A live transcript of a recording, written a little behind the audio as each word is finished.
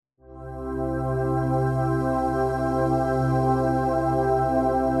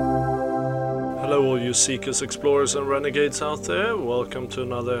you seekers, explorers and renegades out there. Welcome to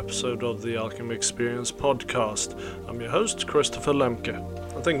another episode of the Alchemy Experience podcast. I'm your host, Christopher Lemke.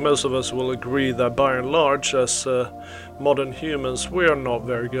 I think most of us will agree that by and large, as modern humans, we are not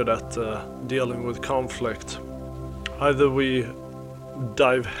very good at dealing with conflict. Either we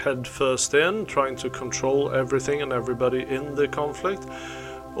dive headfirst in, trying to control everything and everybody in the conflict,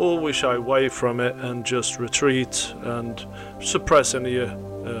 or we shy away from it and just retreat and suppress any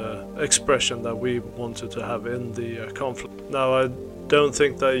expression that we wanted to have in the conflict. Now, I don't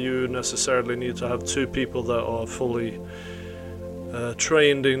think that you necessarily need to have two people that are fully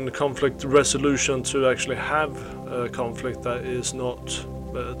trained in conflict resolution to actually have a conflict that is not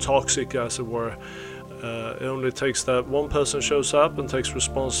toxic, as it were. It only takes that one person shows up and takes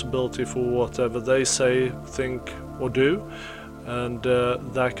responsibility for whatever they say, think or do, and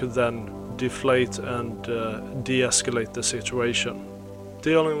that could then deflate and de-escalate the situation.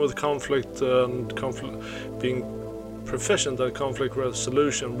 Dealing with conflict and being proficient at conflict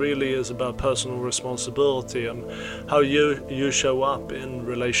resolution really is about personal responsibility and how you show up in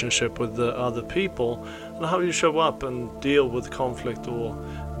relationship with the other people, and how you show up and deal with conflict or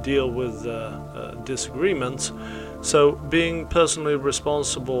deal with disagreements. So being personally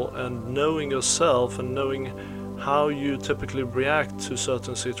responsible and knowing yourself and knowing how you typically react to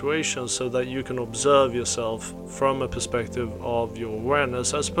certain situations, so that you can observe yourself from a perspective of your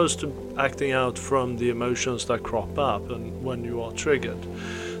awareness, as opposed to acting out from the emotions that crop up and when you are triggered.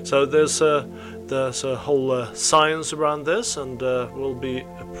 So there's a whole science around this, and we'll be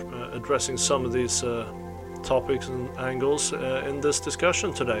addressing some of these topics and angles in this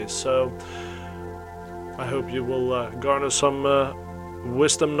discussion today. So I hope you will garner some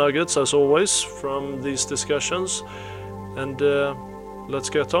wisdom nuggets, as always, from these discussions, and let's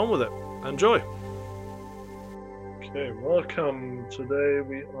get on with it. Enjoy. Okay, welcome. Today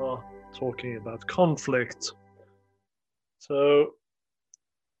we are talking about conflict. So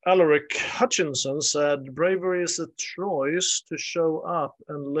Alaric Hutchinson said, "Bravery is a choice to show up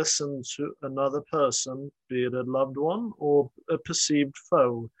and listen to another person, be it a loved one or a perceived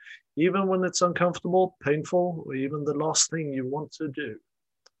foe, even when it's uncomfortable, painful, or even the last thing you want to do."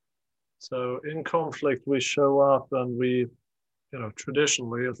 So in conflict, we show up and we,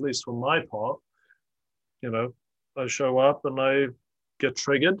 traditionally, at least for my part, I show up and I get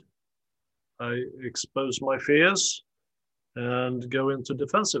triggered. I expose my fears and go into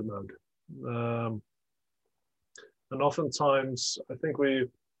defensive mode. And oftentimes, I think we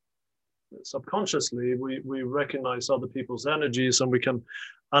subconsciously, we recognize other people's energies and we can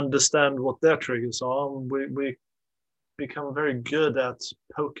understand what their triggers are. We become very good at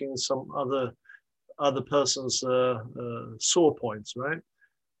poking some other person's sore points, right?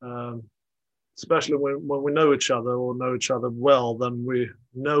 Especially when we know each other or know each other well, then we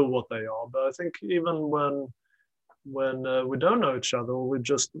know what they are. But I think even when we don't know each other, or we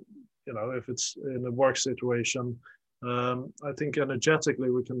just, if it's in a work situation, I think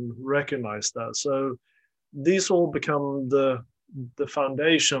energetically we can recognize that. So these all become the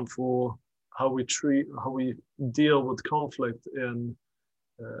foundation for how we deal with conflict in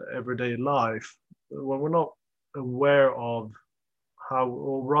everyday life. When we're not aware of how,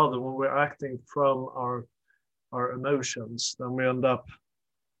 or rather when we're acting from our emotions, then we end up,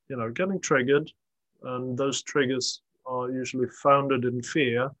 getting triggered, and those triggers are usually founded in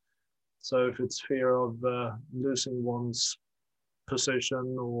fear. So if it's fear of losing one's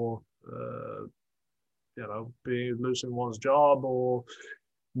position, or losing one's job, or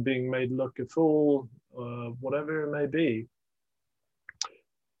being made look a fool, whatever it may be.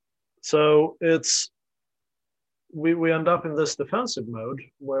 So we end up in this defensive mode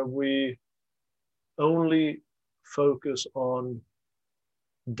where we only focus on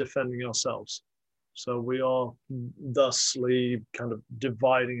defending ourselves. So we are thusly kind of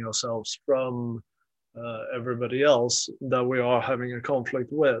dividing ourselves from everybody else that we are having a conflict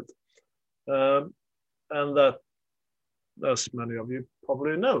with. And that, as many of you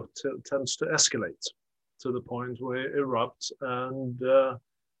probably know, tends to escalate to the point where it erupts and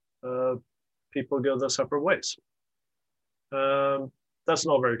people go their separate ways. That's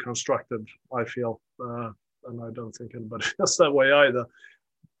not very constructive, I feel, and I don't think anybody feels that way either.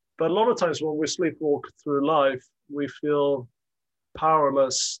 But a lot of times when we sleepwalk through life, we feel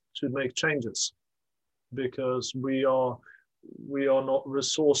powerless to make changes because we are not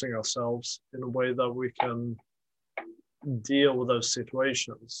resourcing ourselves in a way that we can deal with those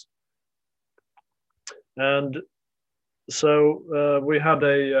situations. And so we had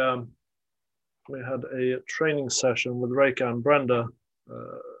a training session with Reika and Brenda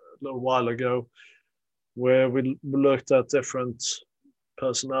a little while ago, where we looked at different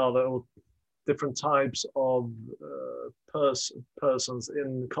personality or different types of persons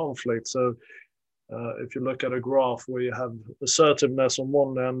in conflict. So if you look at a graph where you have assertiveness on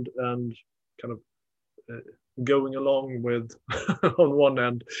one end and kind of going along with on one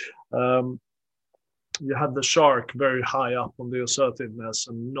end, you have the shark very high up on the assertiveness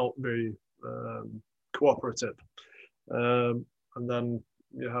and not very cooperative. And then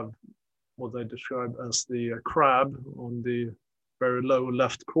you have what they describe as the crab on the very low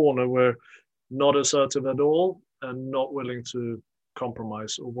left corner, where not assertive at all and not willing to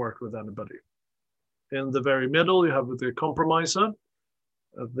compromise or work with anybody. In the very middle, you have the compromiser.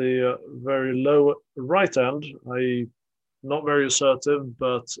 At the very low right end, i.e. not very assertive,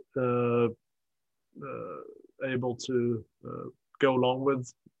 but able to go along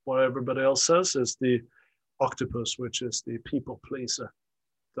with what everybody else says, is the octopus, which is the people pleaser.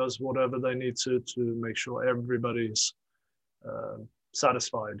 Does whatever they need to make sure everybody's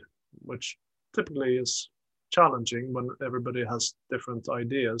satisfied, which typically is challenging when everybody has different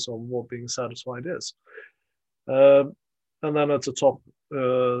ideas on what being satisfied is. And then at the top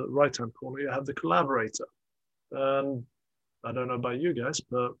right-hand corner, you have the collaborator. And I don't know about you guys,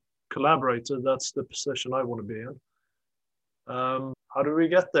 but collaborator, that's the position I want to be in. How do we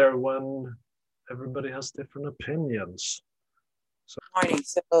get there when everybody has different opinions? Morning.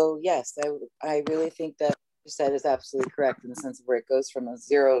 So yes, I really think that what you said is absolutely correct in the sense of where it goes from a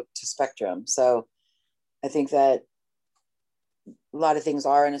zero to spectrum. So I think that a lot of things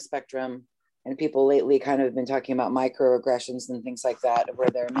are in a spectrum, and people lately kind of have been talking about microaggressions and things like that, where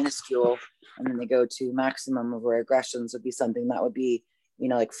they're minuscule, and then they go to maximum, of where aggressions would be something that would be, you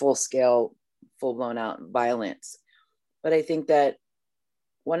know, like full scale, full blown out violence. But I think that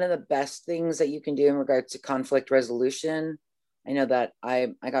one of the best things that you can do in regards to conflict resolution, I know that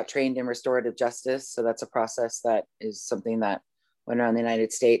I got trained in restorative justice. So that's a process that is something that went around the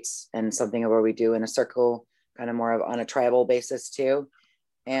United States, and something where we do in a circle, kind of more of on a tribal basis too.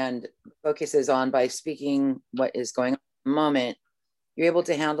 And focuses on, by speaking what is going on in the moment, you're able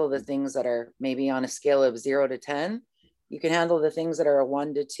to handle the things that are maybe on a scale of 0 to 10. You can handle the things that are a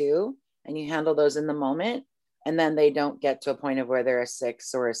 1 to 2, and you handle those in the moment. And then they don't get to a point of where they're a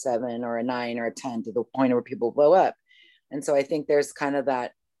 6 or a 7 or a 9 or a 10, to the point where people blow up. And so I think there's kind of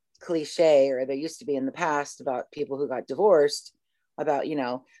that cliche, or there used to be in the past, about people who got divorced, about, you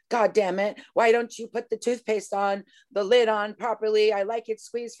know, God damn it, why don't you put the toothpaste on, the lid on properly? I like it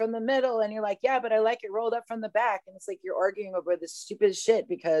squeezed from the middle. And you're like, yeah, but I like it rolled up from the back. And it's like you're arguing over this stupid shit,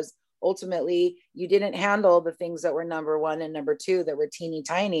 because ultimately you didn't handle the things that were number 1 and number 2 that were teeny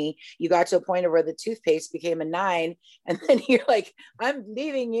tiny. You got to a point of where the toothpaste became a 9, and then you're like, I'm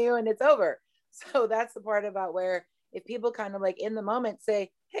leaving you, and it's over. So that's the part about where, if people kind of like in the moment say,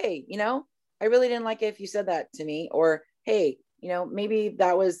 hey, you know, I really didn't like it if you said that to me, or hey, you know, maybe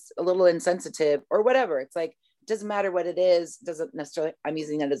that was a little insensitive, or whatever. It's like, it doesn't matter what it is. It doesn't necessarily, I'm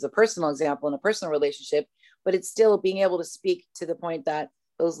using that as a personal example in a personal relationship, but it's still being able to speak to the point that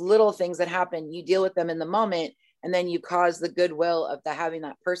those little things that happen, you deal with them in the moment, and then you cause the goodwill of having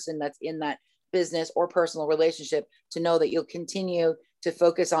that person that's in that business or personal relationship to know that you'll continue to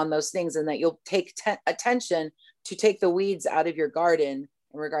focus on those things, and that you'll take attention to take the weeds out of your garden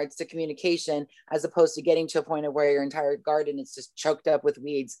in regards to communication, as opposed to getting to a point of where your entire garden is just choked up with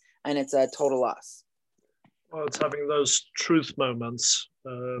weeds and it's a total loss. Well, it's having those truth moments.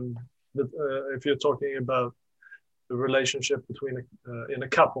 If you're talking about the relationship between in a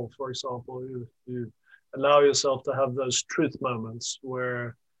couple, for example, you allow yourself to have those truth moments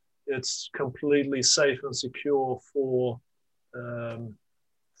where it's completely safe and secure for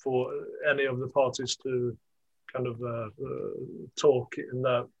any of the parties to kind of talk in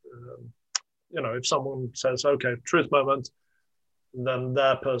that, you know, if someone says, okay, truth moment, then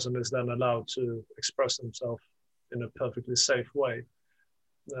that person is then allowed to express themselves in a perfectly safe way.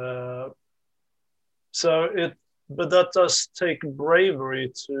 But that does take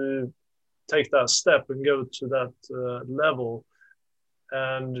bravery to take that step and go to that level.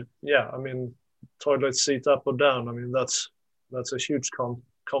 And yeah, I mean, toilet seat up or down, I mean, that's a huge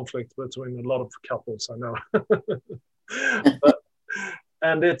conflict between a lot of couples, I know.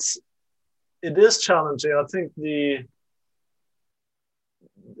 And it is challenging. I think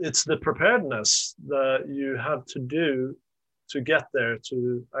it's the preparedness that you have to do to get there,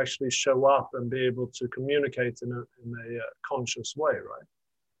 to actually show up and be able to communicate in a conscious way, right?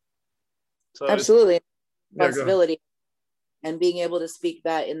 So absolutely. Responsibility. And being able to speak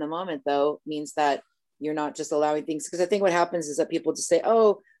that in the moment, though, means that you're not just allowing things, because I think what happens is that people just say,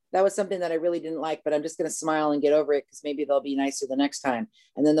 oh, that was something that I really didn't like, but I'm just going to smile and get over it, because maybe they'll be nicer the next time,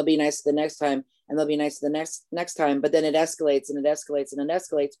 and then they'll be nicer the next time, and they'll be nicer the next time. But then it escalates and it escalates and it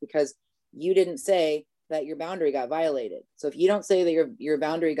escalates, because you didn't say that your boundary got violated. So if you don't say that your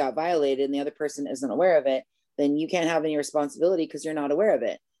boundary got violated and the other person isn't aware of it, then you can't have any responsibility because you're not aware of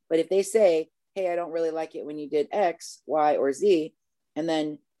it. But if they say, hey, I don't really like it when you did X, Y, or Z, and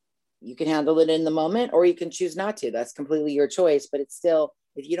then you can handle it in the moment, or you can choose not to. That's completely your choice. But it's still,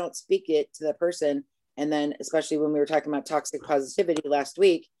 if you don't speak it to the person, and then especially when we were talking about toxic positivity last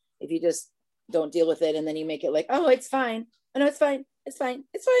week, if you just don't deal with it and then you make it like, oh, it's fine. Oh, no, it's fine. It's fine.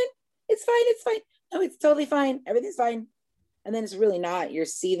 It's fine. It's fine. It's fine. No, it's totally fine. Everything's fine. And then it's really not. You're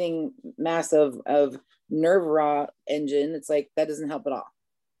seething mass of nerve raw engine. It's like, that doesn't help at all.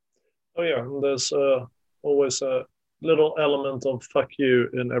 Oh yeah, and there's always a little element of fuck you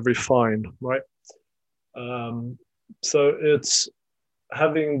in every fine, right? So it's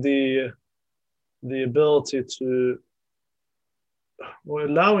having the ability to, or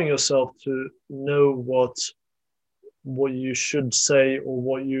allowing yourself to know what you should say, or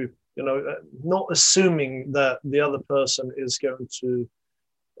what you know, not assuming that the other person is going to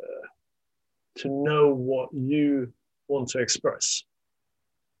know what you want to express.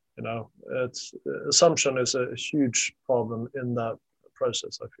 You know, it's assumption is a huge problem in that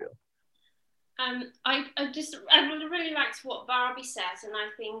process, I feel. I really liked what Barbie says, and I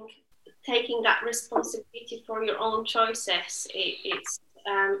think taking that responsibility for your own choices, it's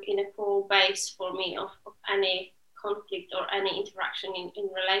in a core base for me of any conflict or any interaction in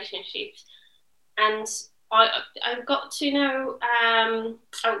relationships. And I got to know, I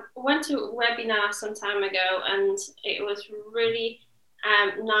went to a webinar some time ago, and it was really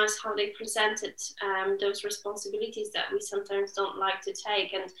nice how they presented those responsibilities that we sometimes don't like to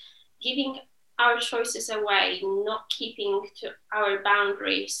take, and giving our choices away, not keeping to our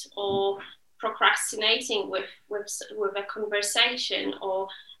boundaries, or procrastinating with a conversation, or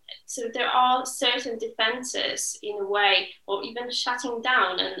so there are certain defenses in a way, or even shutting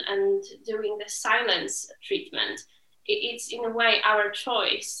down and doing the silence treatment. It's in a way our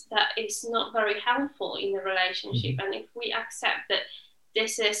choice that is not very helpful in a relationship. And if we accept that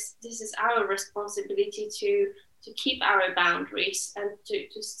this is our responsibility to keep our boundaries and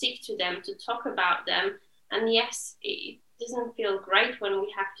to stick to them, to talk about them. And yes, it doesn't feel great when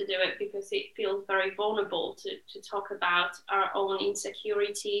we have to do it, because it feels very vulnerable to talk about our own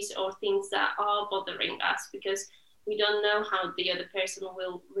insecurities or things that are bothering us, because we don't know how the other person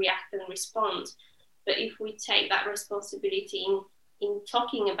will react and respond. But if we take that responsibility in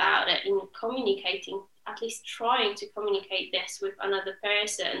talking about it, in communicating, at least trying to communicate this with another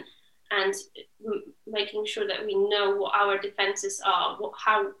person, and making sure that we know what our defenses are,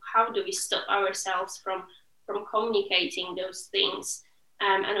 how do we stop ourselves from communicating those things.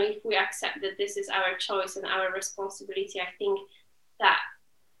 And if we accept that this is our choice and our responsibility, I think that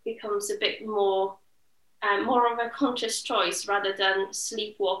becomes a bit more of a conscious choice, rather than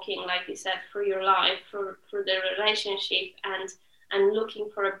sleepwalking, like you said, through your life, through the relationship, and looking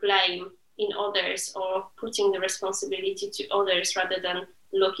for a blame in others, or putting the responsibility to others rather than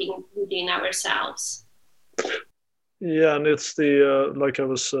looking within ourselves. Yeah, and it's the like I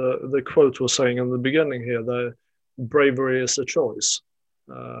was the quote was saying in the beginning here, that bravery is a choice.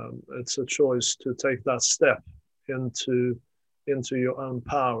 It's a choice to take that step into your own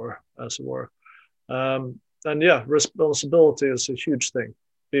power, as it were. And yeah, responsibility is a huge thing.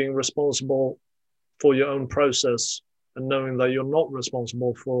 Being responsible for your own process, and knowing that you're not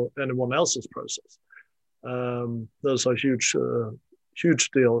responsible for anyone else's process. Those are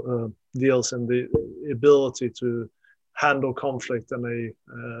huge deals in the ability to handle conflict in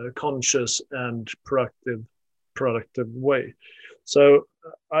a conscious and productive way. So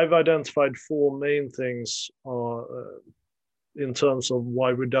I've identified four main things in terms of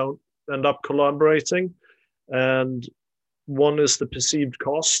why we don't end up collaborating. And one is the perceived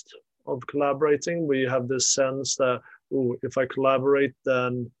cost of collaborating. We have this sense that, if I collaborate,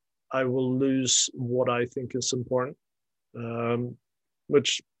 then I will lose what I think is important,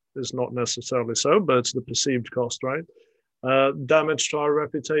 which is not necessarily so, but it's the perceived cost, right? Damage to our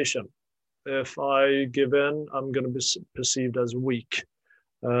reputation. If I give in, I'm going to be perceived as weak.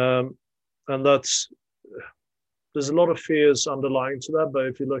 And there's a lot of fears underlying to that. But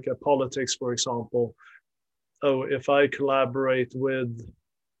if you look at politics, for example, if I collaborate with,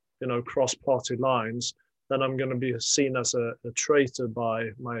 cross-party lines, then I'm going to be seen as a traitor by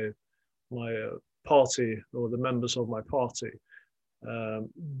my party, or the members of my party,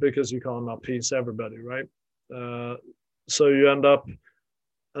 because you can't appease everybody, right? So you end up,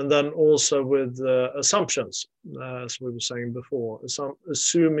 and then also with assumptions, as we were saying before,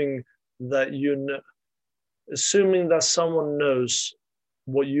 assuming that someone knows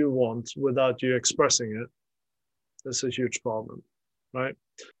what you want without you expressing it is a huge problem, right?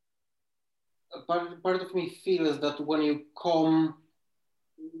 part of me feels that when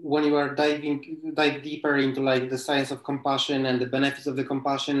you are dive deeper into like the science of compassion and the benefits of the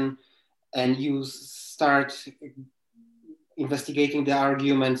compassion, and you start investigating the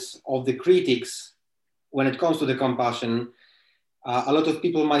arguments of the critics when it comes to the compassion, a lot of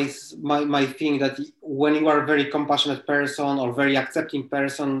people might think that when you are a very compassionate person or very accepting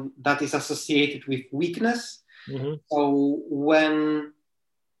person, that is associated with weakness. Mm-hmm. So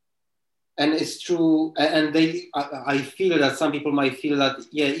and it's true, and I feel that some people might feel that,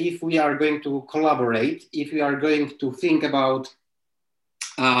 yeah, if we are going to collaborate, if we are going to think about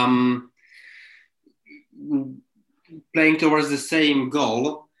playing towards the same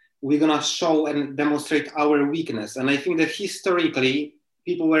goal, we're gonna show and demonstrate our weakness. And I think that historically,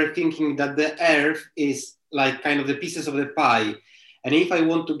 people were thinking that the earth is like kind of the pieces of the pie. And if I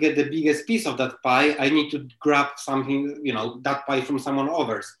want to get the biggest piece of that pie, I need to grab something, that pie from someone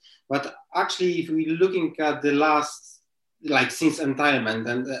else. But actually, if we're looking at the last, like since enlightenment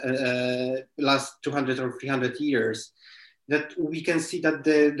and last 200 or 300 years, that we can see that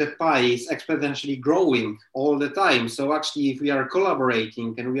the pie is exponentially growing all the time. So actually, if we are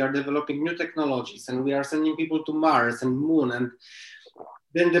collaborating and we are developing new technologies and we are sending people to Mars and Moon, and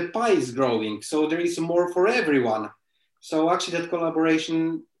then the pie is growing. So there is more for everyone. So actually that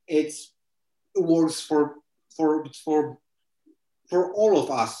collaboration, works for all of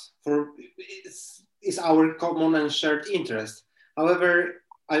us. It's our common and shared interest. However,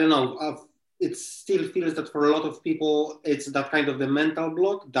 I don't know, it still feels that for a lot of people, it's that kind of the mental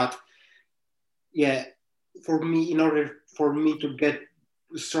block that, yeah, for me, in order for me to get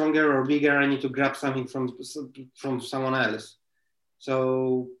stronger or bigger, I need to grab something from someone else.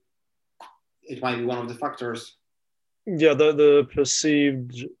 So it might be one of the factors. Yeah, the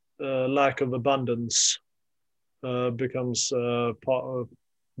perceived lack of abundance becomes part of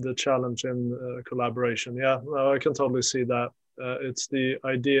the challenge in collaboration. Yeah, no, I can totally see that. It's the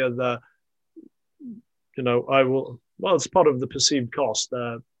idea that, it's part of the perceived cost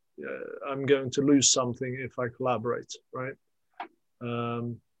that I'm going to lose something if I collaborate, right?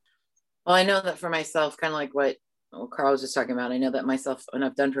 Well, I know that for myself, kind of like what Carl was just talking about, I know that myself, when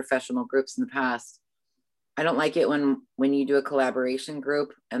I've done professional groups in the past, I don't like it when you do a collaboration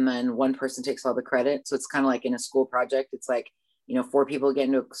group and then one person takes all the credit. So it's kind of like in a school project. It's like, 4 people get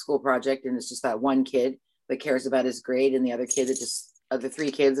into a school project and it's just that one kid that cares about his grade, and the other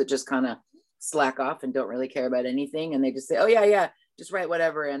 3 kids that just kind of slack off and don't really care about anything. And they just say, oh yeah, just write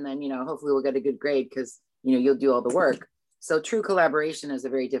whatever. And then, hopefully we'll get a good grade because, you'll do all the work. So true collaboration is a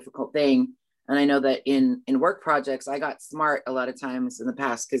very difficult thing. And I know that in work projects, I got smart a lot of times in the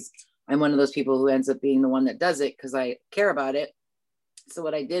past because I'm one of those people who ends up being the one that does it because I care about it. So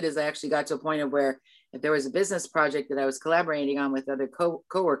what I did is I actually got to a point of where if there was a business project that I was collaborating on with other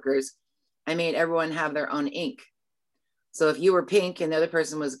coworkers, I made everyone have their own ink. So if you were pink and the other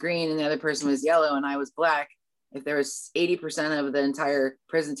person was green and the other person was yellow and I was black, if there was 80% of the entire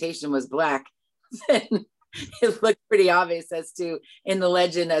presentation was black, then it looked pretty obvious as to in the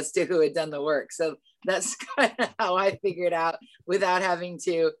legend as to who had done the work. So that's kind of how I figured out without having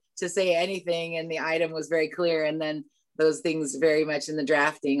to say anything, and the item was very clear. And then those things very much in the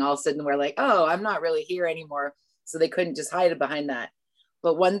drafting, all of a sudden we're like, oh, I'm not really here anymore. So they couldn't just hide it behind that.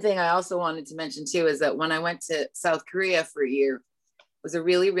 But one thing I also wanted to mention too is that when I went to South Korea for a year, it was a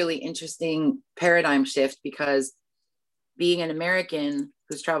really, really interesting paradigm shift, because being an American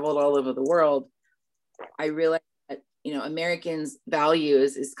who's traveled all over the world, I realized that, Americans'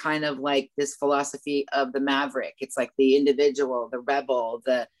 values is kind of like this philosophy of the maverick. It's like the individual, the rebel,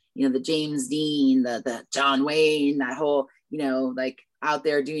 the James Dean, the John Wayne, that whole, like out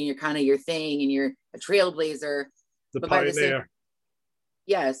there doing your thing, and you're a trailblazer. The pioneer.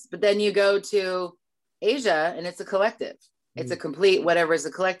 Yes. But then you go to Asia and it's a collective. It's a complete, whatever is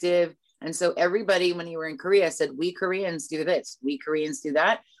a collective. And so everybody, when you were in Korea, said, we Koreans do this. We Koreans do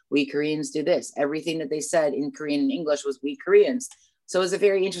that. We Koreans do this. Everything that they said in Korean and English was we Koreans. So it was a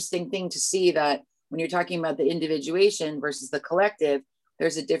very interesting thing to see that when you're talking about the individuation versus the collective,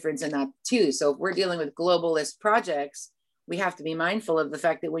 there's a difference in that too. So if we're dealing with globalist projects, we have to be mindful of the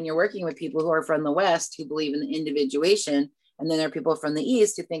fact that when you're working with people who are from the West, who believe in the individuation, and then there are people from the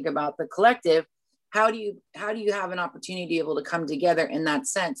East who think about the collective, how do you have an opportunity to be able to come together in that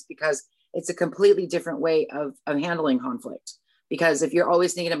sense? Because it's a completely different way of handling conflict. Because if you're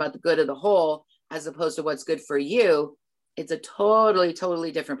always thinking about the good of the whole, as opposed to what's good for you, it's a totally,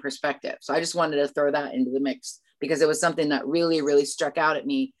 totally different perspective. So I just wanted to throw that into the mix, because it was something that really, really struck out at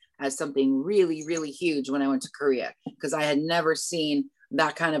me as something really, really huge when I went to Korea, because I had never seen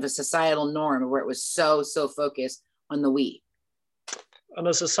that kind of a societal norm where it was so focused on the we. And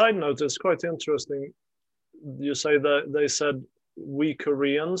as a side note, it's quite interesting. You say that they said we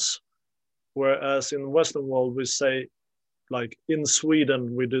Koreans, whereas in the Western world we say, like, in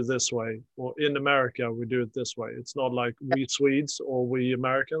Sweden we do this way, or in America we do it this way. It's not like we Swedes or we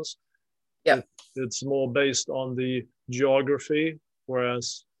Americans. Yeah. It's more based on the geography,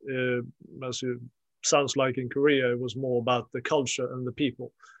 whereas as it sounds like in Korea, it was more about the culture and the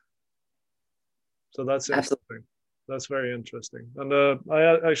people. So that's interesting. Absolutely. That's very interesting. And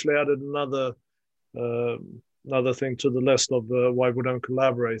I actually added another thing to the list of why we don't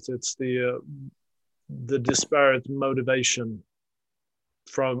collaborate. It's the disparate motivation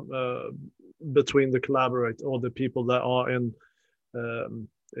from between the collaborate or the people that are in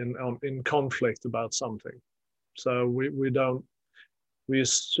conflict about something. So we don't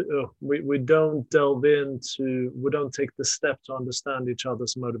delve into, we don't take the step to understand each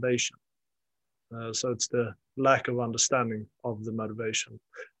other's motivation. So it's the lack of understanding of the motivation.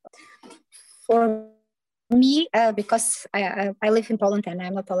 For me, because I live in Poland and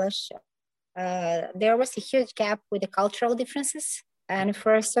I'm not Polish, there was a huge gap with the cultural differences. And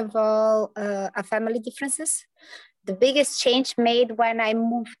first of all, family differences. The biggest change made when I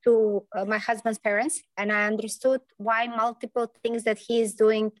moved to my husband's parents, and I understood why multiple things that he is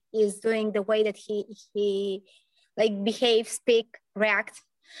doing the way that he like behave, speak, react.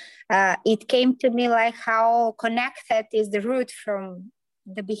 It came to me like how connected is the root from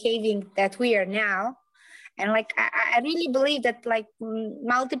the behaving that we are now. And like, I really believe that like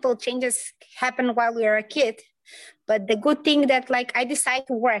multiple changes happen while we are a kid, but the good thing that like I decide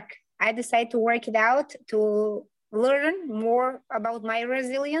to work it out, to learn more about my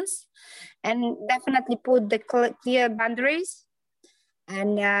resilience, and definitely put the clear boundaries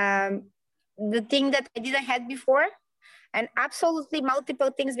and the thing that I didn't have before. And absolutely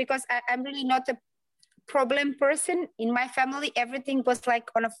multiple things, because I'm really not a problem person. In my family, everything was like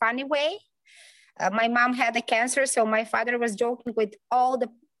on a funny way. My mom had a cancer, so my father was joking with all the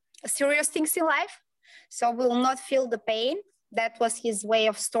serious things in life, so we will not feel the pain. That was his way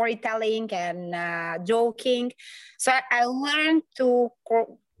of storytelling and joking. So I learned to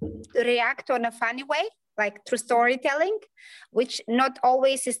react on a funny way, like through storytelling, which not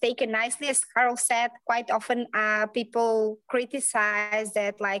always is taken nicely. As Carl said, quite often people criticize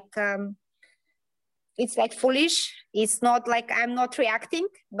that like it's like foolish. It's not like I'm not reacting,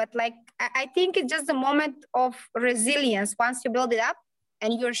 but like I think it's just a moment of resilience. Once you build it up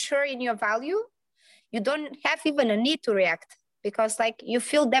and you're sure in your value, you don't have even a need to react, because like you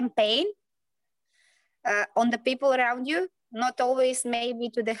feel them pain on the people around you. Not always maybe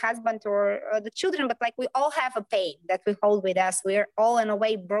to the husband or the children, but like we all have a pain that we hold with us. We're all in a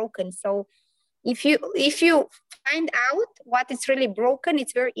way broken. So if you find out what is really broken,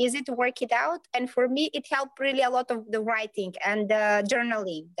 it's very easy to work it out. And for me, it helped really a lot of the writing and the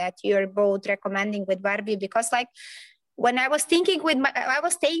journaling that you're both recommending with Barbie, because like when I was thinking I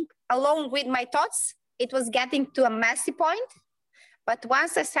was staying alone with my thoughts, it was getting to a messy point. But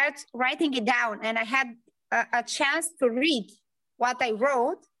once I started writing it down and I had a chance to read what I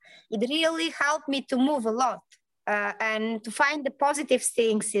wrote, it really helped me to move a lot and to find the positive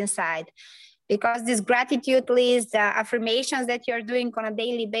things inside. Because this gratitude list, the affirmations that you're doing on a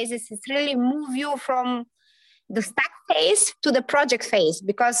daily basis, it really move you from the stuck phase to the project phase,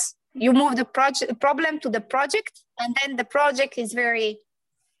 because you move the problem to the project, and then the project is very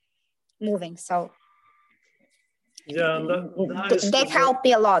moving. So yeah, and that helped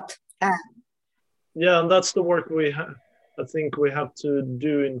me a lot. Yeah, and that's the work I think we have to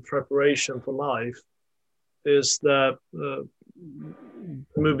do in preparation for life, is that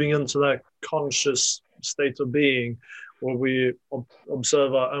moving into that conscious state of being, where we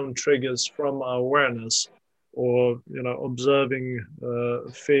observe our own triggers from our awareness, or observing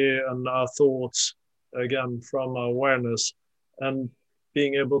fear and our thoughts again from our awareness, and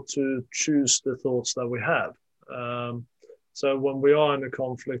being able to choose the thoughts that we have. So when we are in a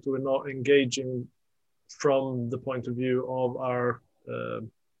conflict, we're not engaging from the point of view of our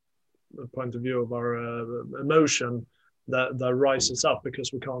emotion that rises up,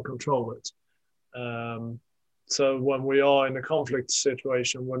 because we can't control it. So when we are in a conflict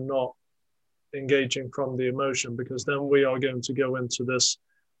situation, we're not engaging from the emotion, because then we are going to go into this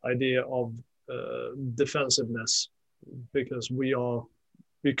idea of defensiveness, because we are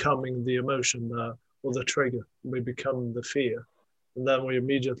becoming the emotion or the trigger. We become the fear. And then we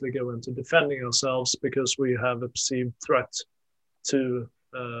immediately go into defending ourselves because we have a perceived threat to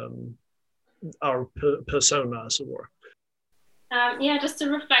our persona, as it were. Yeah, just to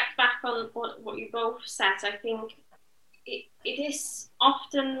reflect back on what you both said, I think it is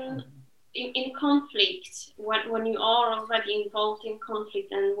often in conflict, when you are already involved in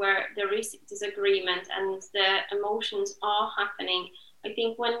conflict and where there is disagreement and the emotions are happening, I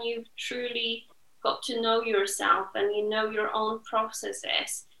think when you've truly got to know yourself and you know your own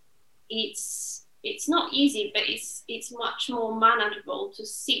processes, it's not easy, but it's much more manageable to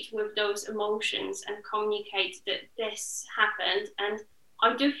sit with those emotions and communicate that this happened and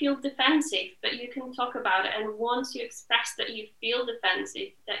I do feel defensive, but you can talk about it. And once you express that you feel defensive,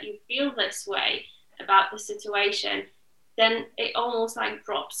 that you feel this way about the situation, then it almost like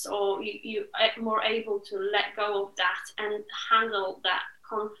drops, or you are more able to let go of that and handle that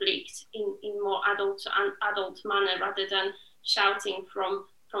conflict in more adult manner, rather than shouting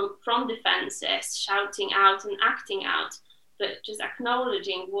from defenses, shouting out and acting out, but just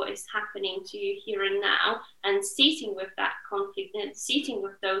acknowledging what is happening to you here and now and sitting with that conflict and sitting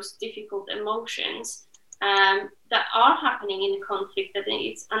with those difficult emotions that are happening in the conflict, that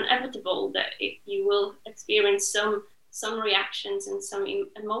it's inevitable that you will experience some reactions and some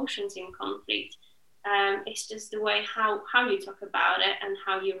emotions in conflict. It's just the way how you talk about it and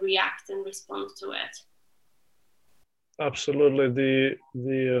how you react and respond to it. Absolutely.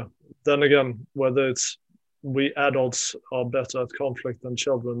 Then again, whether it's we adults are better at conflict than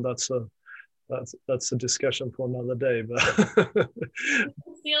children, that's a discussion for another day. But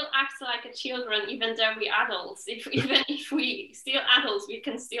we still act like a children, even though we adults. Even if we still adults, we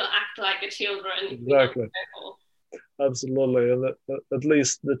can still act like a children. Exactly. Absolutely, and at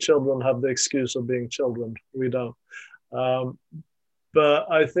least the children have the excuse of being children. We don't.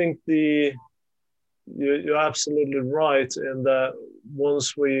 But I think you're absolutely right in that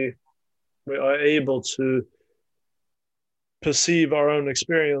once we are able to perceive our own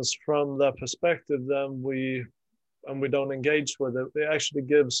experience from that perspective, then we don't engage with it. It actually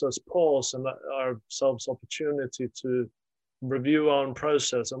gives us pause and ourselves opportunity to review our own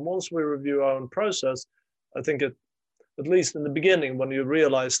process. And once we review our own process, I think at least in the beginning, when you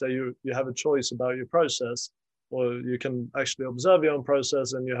realize that you have a choice about your process, or you can actually observe your own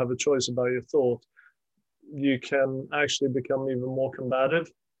process and you have a choice about your thought, you can actually become even more combative,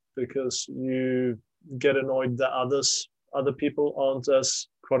 because you get annoyed that other people aren't as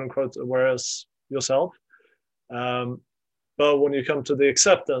quote unquote aware as yourself. But when you come to the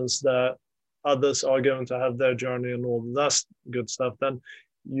acceptance that others are going to have their journey and all that good stuff, then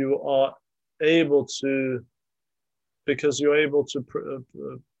you are able to, because you're able to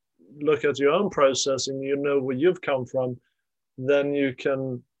look at your own process and you know where you've come from, then you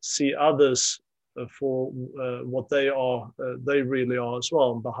can see others for what they really are as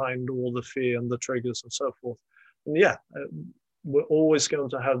well, behind all the fear and the triggers and so forth. And we're always going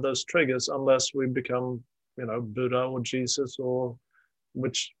to have those triggers unless we become, Buddha or Jesus, or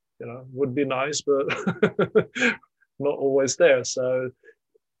which, would be nice, but not always there. So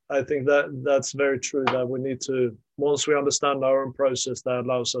I think that's very true, that we need to, once we understand our own process, that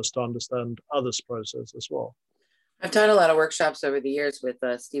allows us to understand others' process as well. I've done a lot of workshops over the years with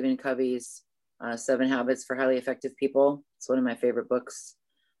Stephen Covey's 7 Habits for Highly Effective People. It's one of my favorite books.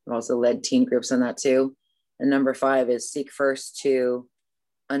 I've also led teen groups on that too. And number 5 is seek first to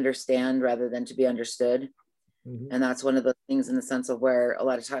understand rather than to be understood. Mm-hmm. And that's one of the things, in the sense of where a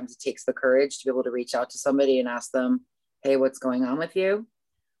lot of times it takes the courage to be able to reach out to somebody and ask them, hey, what's going on with you?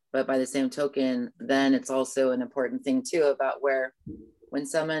 But by the same token, then it's also an important thing too, about where when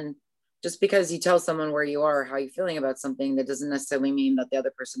someone, just because you tell someone where you are, how you're feeling about something, that doesn't necessarily mean that the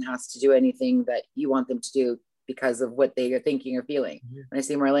other person has to do anything that you want them to do because of what they are thinking or feeling. Mm-hmm. When I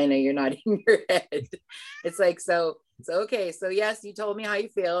see Marlena, you're nodding your head. It's like, so okay, so yes, you told me how you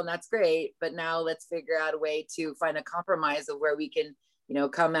feel, and that's great, but now let's figure out a way to find a compromise of where we can,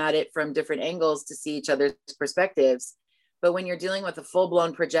 come at it from different angles to see each other's perspectives. But when you're dealing with a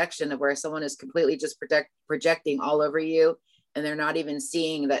full-blown projection of where someone is completely just projecting all over you, and they're not even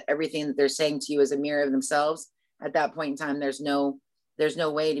seeing that everything that they're saying to you is a mirror of themselves, at that point in time, there's no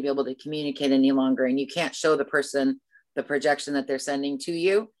way to be able to communicate any longer. And you can't show the person the projection that they're sending to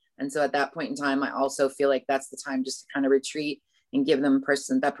you. And so at that point in time, I also feel like that's the time just to kind of retreat and give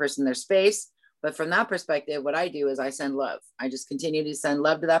that person their space. But from that perspective, what I do is I send love. I just continue to send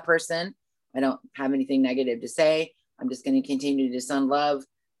love to that person. I don't have anything negative to say. I'm just going to continue to send love,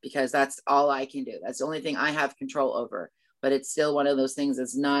 because that's all I can do. That's the only thing I have control over. But it's still one of those things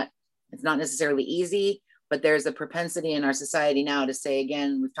it's not necessarily easy, but there's a propensity in our society now to say,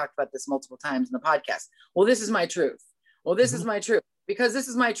 again, we've talked about this multiple times in the podcast, well, this is my truth. Well, this is my truth. Because this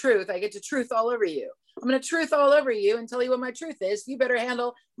is my truth, I get to truth all over you. I'm going to truth all over you and tell you what my truth is. You better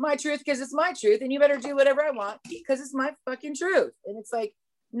handle my truth because it's my truth, and you better do whatever I want because it's my fucking truth. And it's like,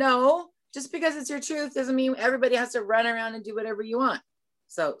 no, just because it's your truth doesn't mean everybody has to run around and do whatever you want.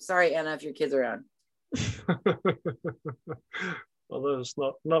 So sorry, Anna, if your kids are around. Well, there's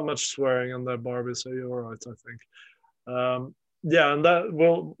not much swearing in there, Barbie, so you're all right, I think. Yeah, and that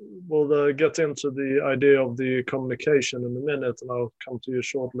we'll get into the idea of the communication in a minute, and I'll come to you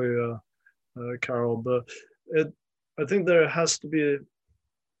shortly, Carol. But I think there has to be,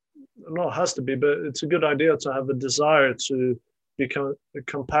 not has to be, but it's a good idea to have a desire to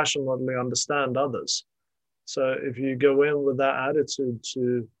compassionately understand others. So if you go in with that attitude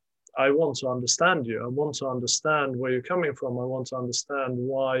to, I want to understand you, I want to understand where you're coming from, I want to understand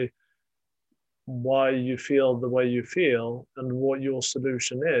why you feel the way you feel and what your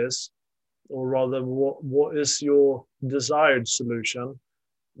solution is, or rather what is your desired solution,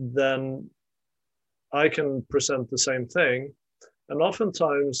 then I can present the same thing. And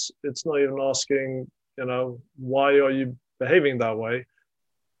oftentimes it's not even asking, why are you behaving that way?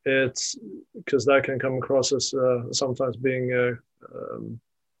 It's because that can come across as sometimes being, a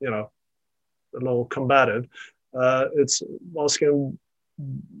little combative. It's asking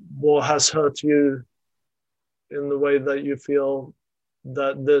what has hurt you in the way that you feel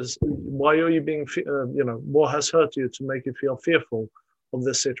that why are you being, what has hurt you to make you feel fearful of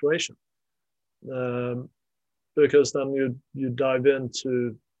this situation? Because then you dive in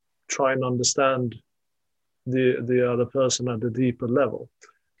to try and understand the other person at a deeper level.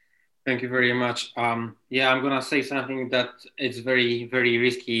 Thank you very much. Yeah, I'm gonna say something that is very, very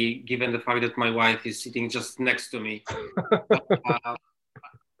risky, given the fact that my wife is sitting just next to me.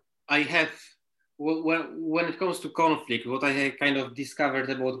 I have, when it comes to conflict, what I have kind of discovered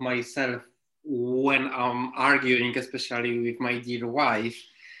about myself when I'm arguing, especially with my dear wife,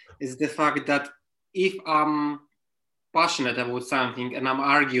 is the fact that if I'm passionate about something and I'm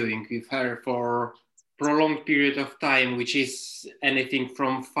arguing with her for prolonged period of time, which is anything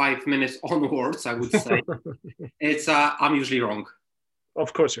from 5 minutes onwards, I would say, it's I'm usually wrong.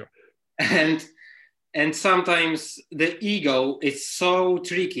 Of course you are. And sometimes the ego is so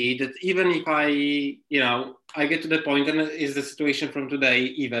tricky that even if I get to the point, and is the situation from today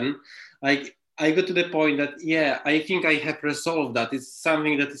even, like I got to the point that, yeah, I think I have resolved that. It's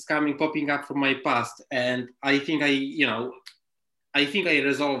something that is popping up from my past. And I think I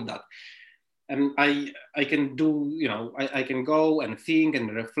resolved that. And I can do, I can go and think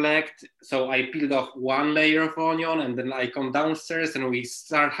and reflect. So I peeled off one layer of onion, and then I come downstairs and we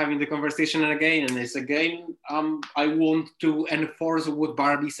start having the conversation again. And it's again, I want to enforce what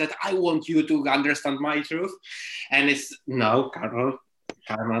Barbie said. I want you to understand my truth. And it's, no,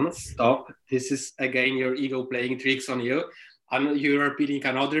 Carmen, stop. This is again your ego playing tricks on you. And you're peeling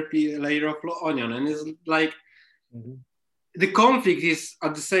another layer of onion. And it's like, the conflict is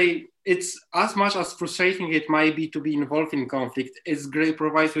at the same, it's as much as frustrating it might be to be involved in conflict, it's great,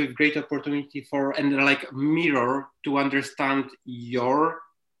 provides with great opportunity for, and like mirror to understand your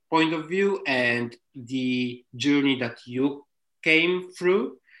point of view and the journey that you came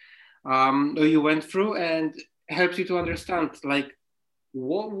through, or you went through, and helps you to understand like,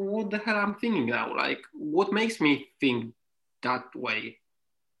 what the hell I'm thinking now? Like, what makes me think that way?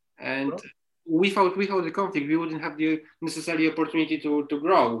 And without the conflict, we wouldn't have the necessary opportunity to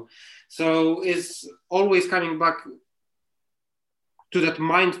grow. So it's always coming back to that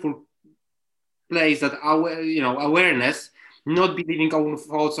mindful place, that awareness, not believing own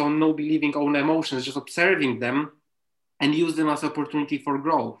thoughts or not believing own emotions, just observing them and use them as opportunity for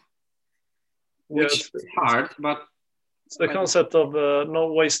growth. Which is hard, but it's the concept of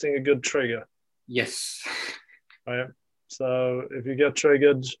not wasting a good trigger. Yes. Right. So if you get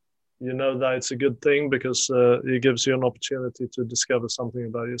triggered, you know that it's a good thing because it gives you an opportunity to discover something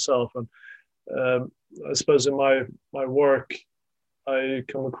about yourself. And I suppose in my work, I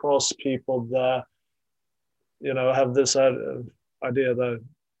come across people that, have this idea that,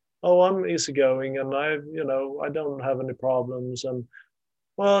 oh, I'm easygoing and I don't have any problems. And,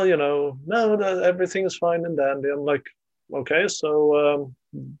 well, no, everything's fine and dandy. I'm like, okay, so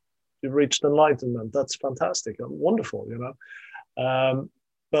you've reached enlightenment. That's fantastic. Wonderful,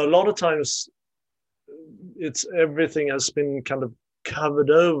 But a lot of times everything has been kind of covered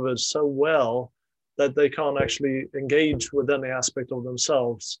over so well that they can't actually engage with any aspect of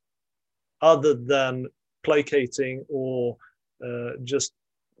themselves other than placating or just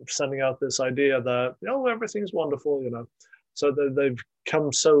sending out this idea that, everything's wonderful, So they've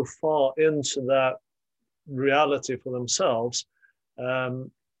come so far into that reality for themselves.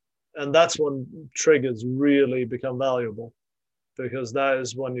 And that's when triggers really become valuable. Because that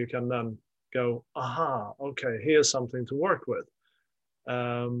is when you can then go, aha, okay, here's something to work with.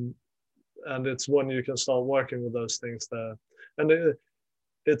 And it's when you can start working with those things there. And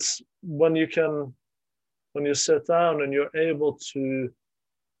it's when you sit down and you're able to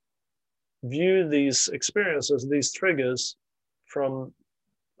view these experiences, these triggers from,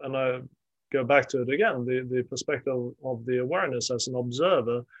 and I go back to it again, the perspective of the awareness as an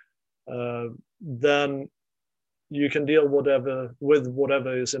observer, then you can deal with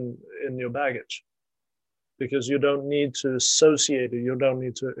whatever is in your baggage, because you don't need to associate it, you don't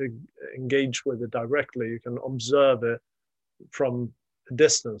need to engage with it directly. You can observe it from a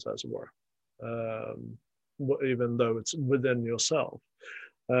distance, as it were, even though it's within yourself.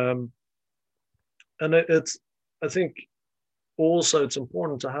 And I think also it's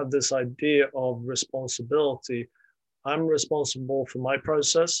important to have this idea of responsibility. I'm responsible for my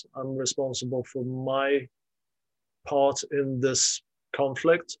process. I'm responsible for my part in this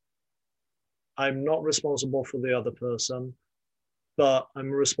conflict. I'm not responsible for the other person, but I'm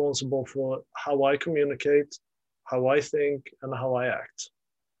responsible for how I communicate, how I think, and how I act.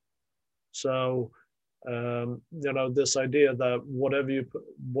 So, this idea that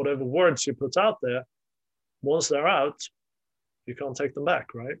whatever words you put out there, once they're out, you can't take them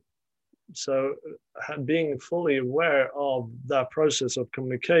back, right? So being fully aware of that process of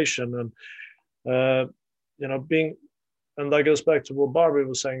communication and, and that goes back to what Barbie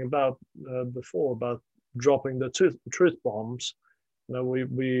was saying about before, about dropping the truth bombs.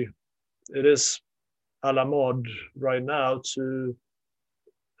 It is a la mode right now to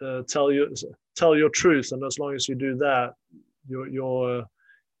tell your truth, and as long as you do that, you're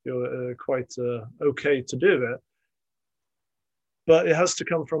quite okay to do it. But it has to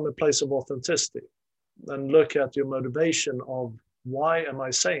come from a place of authenticity, and look at your motivation of why am I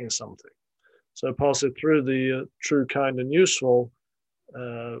saying something. So pass it through the true, kind, and useful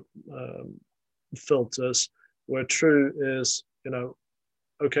filters, where true is,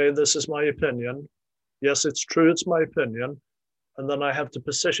 okay, this is my opinion. Yes, it's true, it's my opinion. And then I have to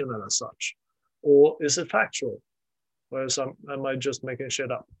position it as such. Or is it factual? Whereas am I just making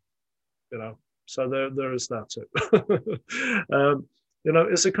shit up? So there is that too.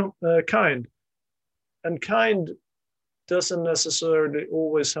 Is it kind? And kind doesn't necessarily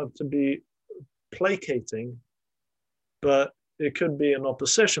always have to be placating, but it could be in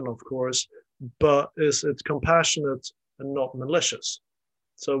opposition, of course, but is it compassionate and not malicious?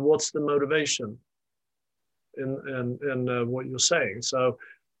 So what's the motivation in what you're saying? So,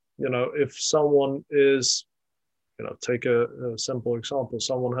 if someone is, take a simple example,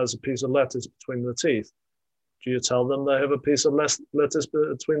 someone has a piece of lettuce between the teeth. Do you tell them they have a piece of lettuce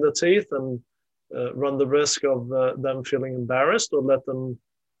between the teeth and run the risk of them feeling embarrassed, or let them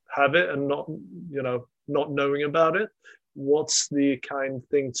have it and not knowing about it? What's the kind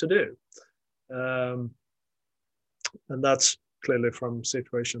thing to do? And that's clearly from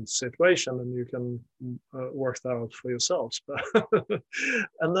situation to situation, and you can work that out for yourselves.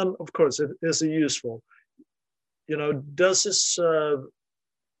 And then, of course, is it useful? Does it serve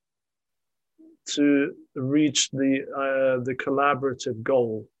to reach the collaborative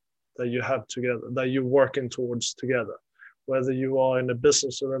goal that you have together, that you're working towards together, whether you are in a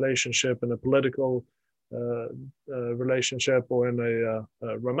business relationship, in a political relationship, or in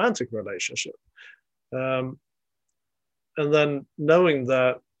a romantic relationship? And then knowing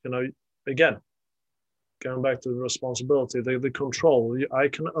that, again, going back to the responsibility, the control, I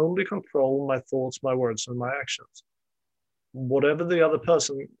can only control my thoughts, my words, and my actions. Whatever the other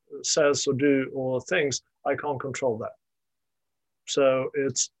person says or do or thinks, I can't control that. So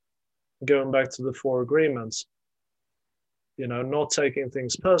it's going back to the 4 agreements, not taking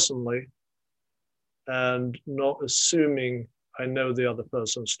things personally and not assuming I know the other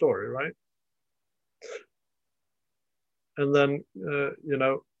person's story, right? And then,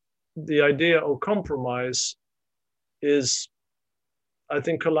 the idea of compromise is, I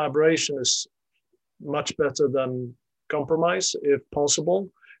think collaboration is much better than compromise, if possible,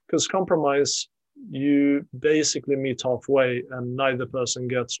 because compromise, you basically meet halfway and neither person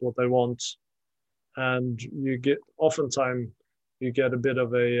gets what they want. And oftentimes you get a bit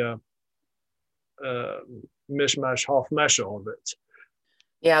of a mishmash, half measure of it.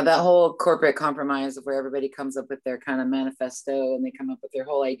 Yeah, that whole corporate compromise of where everybody comes up with their kind of manifesto and they come up with their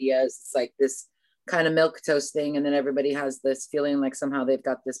whole ideas. It's like this kind of milquetoast thing. And then everybody has this feeling like somehow they've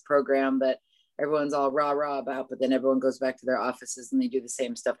got this program that everyone's all rah-rah about, but then everyone goes back to their offices and they do the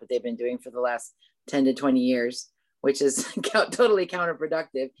same stuff that they've been doing for the last 10 to 20 years, which is totally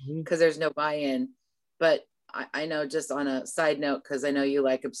counterproductive because there's no buy-in. But I know, just on a side note, because I know you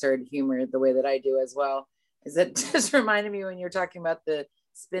like absurd humor the way that I do as well, is that just reminded me when you're talking about the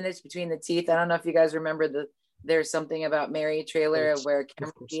spinach between the teeth. I don't know if you guys remember there's something about Mary trailer of where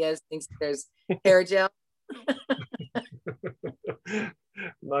Cameron Diaz thinks there's hair gel.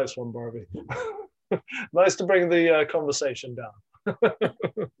 Nice one, Barbie. Nice to bring the conversation down.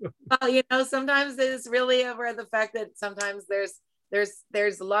 Well, you know, sometimes it's really over the fact that sometimes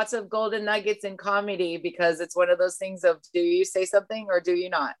there's lots of golden nuggets in comedy, because it's one of those things of, do you say something or do you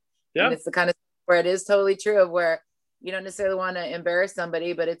not? Yeah. And it's the kind of where it is totally true, of where you don't necessarily want to embarrass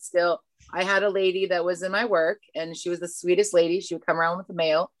somebody, but it's still, I had a lady that was in my work, and she was the sweetest lady. She would come around with the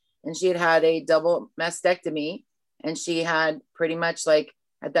mail, and she had a double mastectomy, and she had pretty much, like,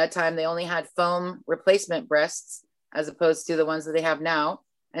 at that time, they only had foam replacement breasts as opposed to the ones that they have now.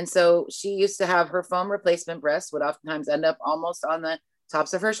 And so she used to have her foam replacement breasts would oftentimes end up almost on the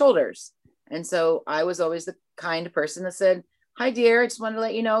tops of her shoulders. And so I was always the kind person that said, hi, dear, I just wanted to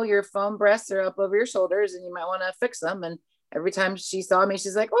let you know your foam breasts are up over your shoulders and you might want to fix them. And every time she saw me,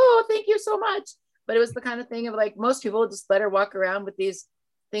 she's like, oh, thank you so much. But it was the kind of thing of, like, most people just let her walk around with these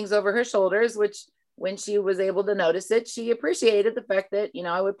things over her shoulders, which when she was able to notice it, she appreciated the fact that, you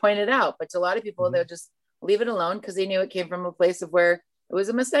know, I would point it out. But to a lot of people, they'll just leave it alone because they knew it came from a place of where it was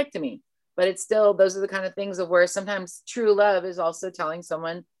a mastectomy. But it's still, those are the kind of things of where sometimes true love is also telling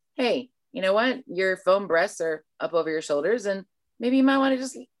someone, hey, you know what, your foam breasts are up over your shoulders and maybe you might want to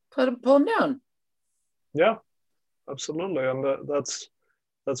just pull them down. Yeah, absolutely. And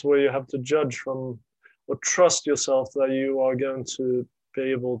that's where you have to judge from, or trust yourself that you are going to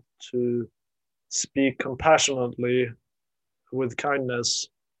be able to speak compassionately with kindness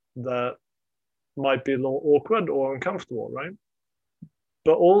that might be a little awkward or uncomfortable, right?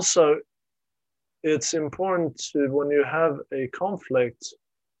 But also, it's important to, when you have a conflict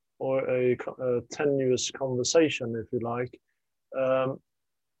or a tenuous conversation, if you like,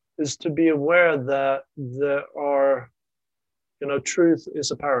 is to be aware that there are, you know, truth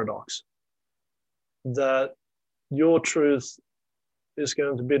is a paradox. That your truth is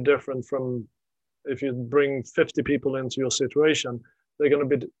going to be different from, if you bring 50 people into your situation, they're going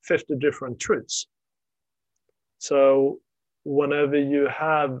to be 50 different truths. So whenever you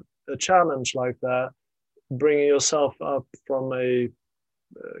have a challenge like that, bringing yourself up from a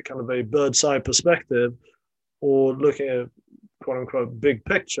kind of a bird's eye perspective, or looking at quote unquote big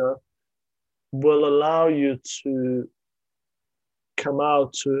picture, will allow you to come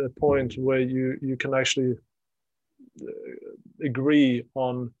out to a point where you can actually agree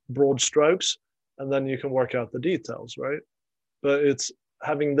on broad strokes, and then you can work out the details, right? But it's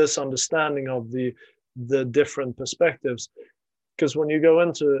having this understanding of the different perspectives, because when you go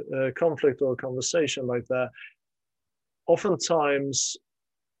into a conflict or a conversation like that, oftentimes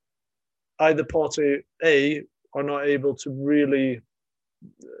either party A are not able to really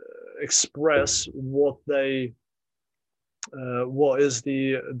express what is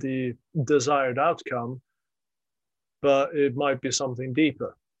the desired outcome, but it might be something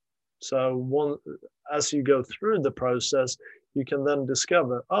deeper. So as you go through the process, you can then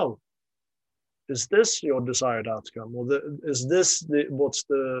discover, oh, is this your desired outcome? Or is this what's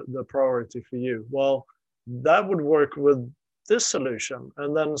the priority for you? Well, that would work with this solution.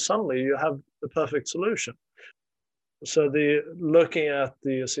 And then suddenly you have the perfect solution. So looking at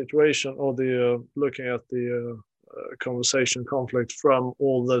the situation, or looking at the conversation conflict from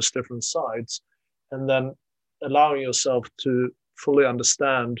all those different sides, and then allowing yourself to fully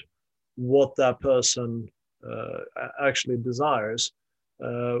understand what that person actually desires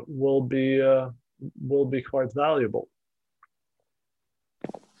will be quite valuable.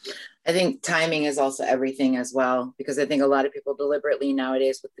 I think timing is also everything as well, because I think a lot of people deliberately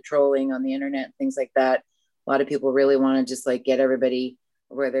nowadays, with the trolling on the internet and things like that, a lot of people really want to just like get everybody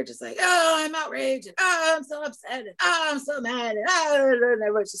where they're just like, oh, I'm outraged, and oh, I'm so upset, and oh, I'm so mad, and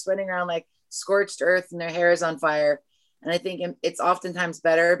everyone's just running around like scorched earth and their hair is on fire. And I think it's oftentimes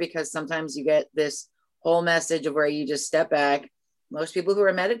better, because sometimes you get this whole message of where you just step back. Most people who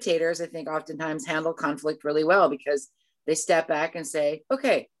are meditators, I think, oftentimes handle conflict really well, because they step back and say,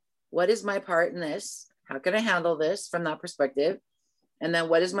 okay, what is my part in this? How can I handle this from that perspective? And then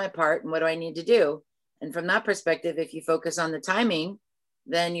what is my part and what do I need to do? And from that perspective, if you focus on the timing,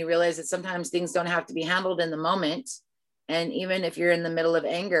 then you realize that sometimes things don't have to be handled in the moment. And even if you're in the middle of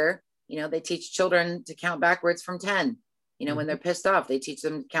anger, you know, they teach children to count backwards from 10. You know, when they're pissed off, they teach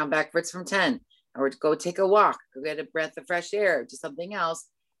them to count backwards from 10, or to go take a walk, go get a breath of fresh air, do something else.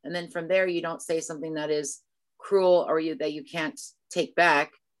 And then from there, you don't say something that is cruel or that you can't take back.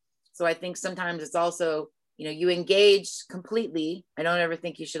 So I think sometimes it's also, you know, you engage completely. I don't ever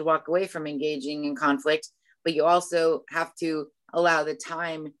think you should walk away from engaging in conflict, but you also have to allow the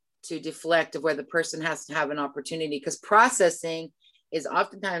time to deflect of where the person has to have an opportunity, because processing is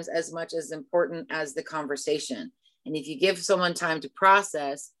oftentimes as much as important as the conversation. And if you give someone time to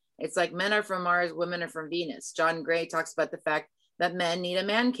process, it's like men are from Mars, women are from Venus. John Gray talks about the fact that men need a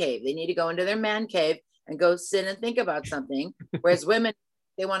man cave. They need to go into their man cave and go sit and think about something. Whereas women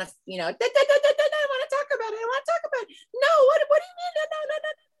They want to, I want to talk about it. I want to talk about it. No, what do you mean? No.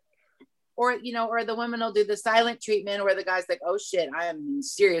 Or the women will do the silent treatment where the guy's like, oh shit, I am in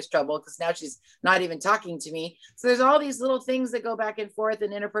serious trouble because now she's not even talking to me. So there's all these little things that go back and forth in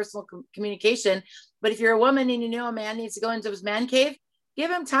interpersonal communication. But if you're a woman and a man needs to go into his man cave,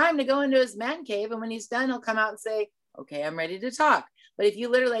 give him time to go into his man cave. And when he's done, he'll come out and say, okay, I'm ready to talk. But if you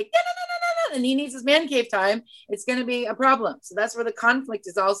literally like, no, and he needs his man cave time, it's going to be a problem. So that's where the conflict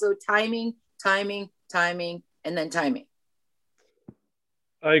is also timing, and then timing.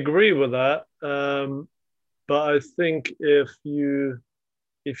 I agree with that, but I think if you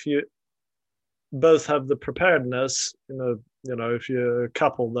both have the preparedness, if you're a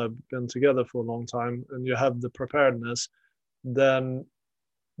couple that have been together for a long time and you have the preparedness, then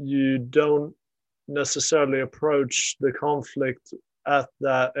you don't necessarily approach the conflict at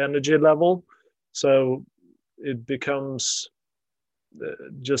that energy level, so it becomes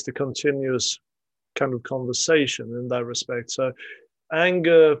just a continuous kind of conversation in that respect. So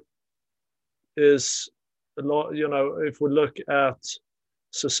anger is a lot, if we look at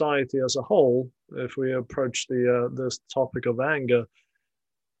society as a whole, if we approach this topic of anger,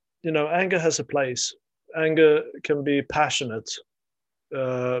 anger has a place. Anger can be passionate.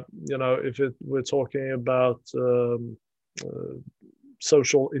 If we're talking about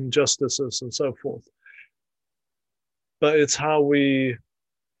social injustices and so forth. But it's how we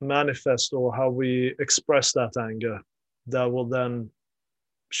manifest or how we express that anger that will then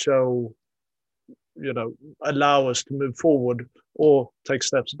show, allow us to move forward or take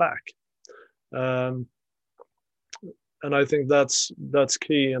steps back. And I think that's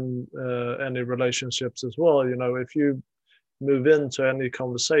key in any relationships as well. If you move into any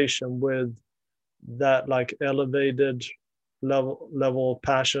conversation with that like elevated level of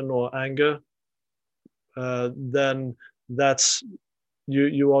passion or anger, then that's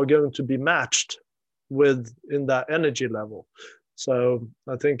you are going to be matched with in that energy level. So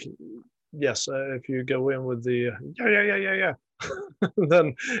I think yes, if you go in with the yeah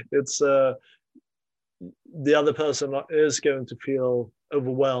then it's the other person is going to feel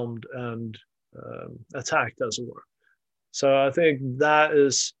overwhelmed and attacked, as it were. So I think that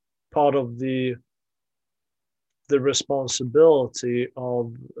is part of the responsibility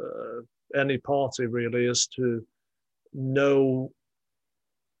of any party, really, is to know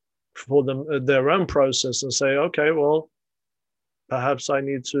for them their own process and say, okay, well, perhaps I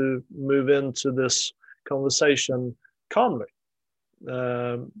need to move into this conversation calmly.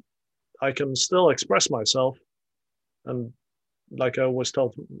 I can still express myself, and like I always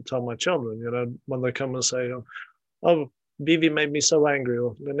tell my children, when they come and say, oh, Vivi made me so angry,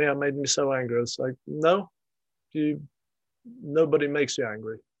 or Linnea made me so angry, it's like, no, nobody makes you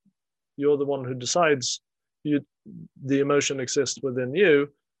angry. You're the one who decides. The emotion exists within you,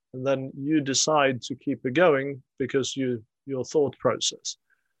 and then you decide to keep it going because your thought process.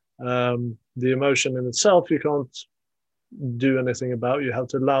 The emotion in itself, you can't do anything about. You have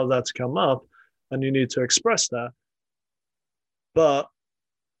to allow that to come up, and you need to express that. But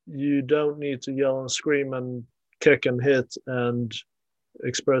you don't need to yell and scream and kick and hit and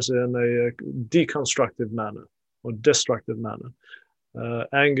express it in a deconstructive manner or destructive manner.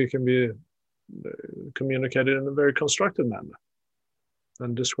 Anger can be communicated in a very constructive manner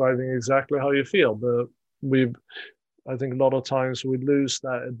and describing exactly how you feel. But I think a lot of times we lose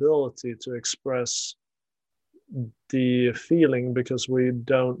that ability to express the feeling because we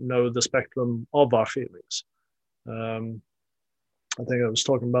don't know the spectrum of our feelings. I think I was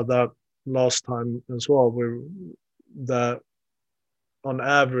talking about that last time as well, that on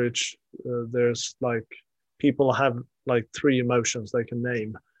average, there's like people have like 3 emotions they can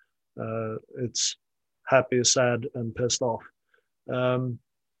name. It's happy, sad, and pissed off.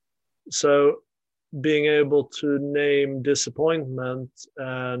 So being able to name disappointment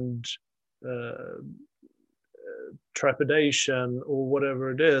and trepidation or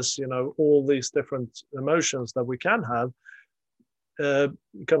whatever it is, all these different emotions that we can have,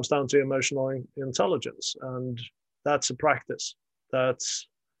 comes down to emotional intelligence. And that's a practice. That's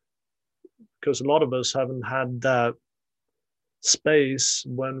because a lot of us haven't had that space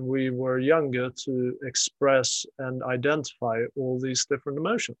when we were younger to express and identify all these different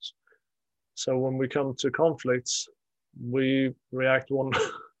emotions. So when we come to conflicts, we react one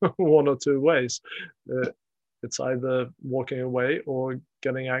or 2 ways. It's either walking away or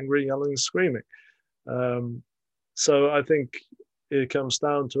getting angry, yelling, screaming. So I think it comes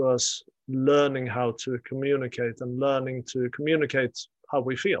down to us learning how to communicate and learning to communicate how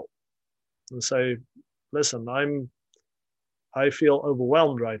we feel and say, listen, I feel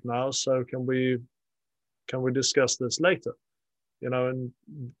overwhelmed right now. So can we discuss this later? and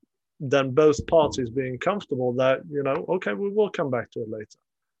then both parties being comfortable that, okay, we will come back to it later.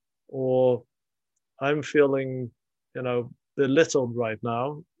 Or I'm feeling, belittled right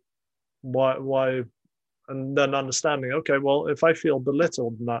now. Why? And then understanding, okay, well, if I feel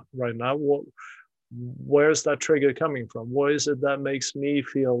belittled right now, where's that trigger coming from? What is it that makes me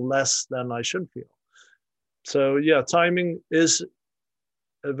feel less than I should feel? So yeah, timing is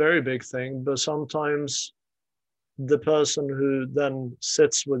a very big thing, but sometimes the person who then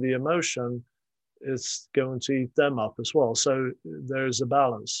sits with the emotion is going to eat them up as well. So there's a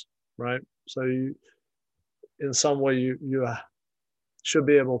balance, right? So in some way, you should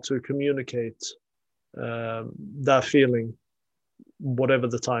be able to communicate that feeling, whatever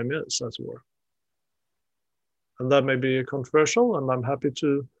the time is, as it were. And that may be controversial, and I'm happy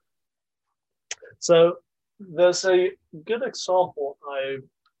to. So there's a good example I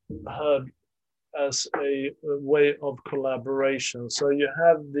heard as a way of collaboration. So you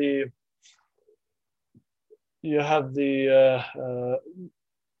have the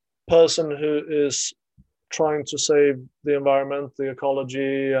person who is trying to save the environment, the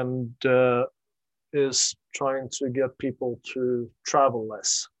ecology, and is trying to get people to travel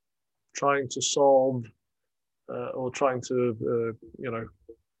less, trying to solve or trying to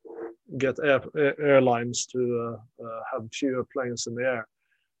get airlines to have fewer planes in the air.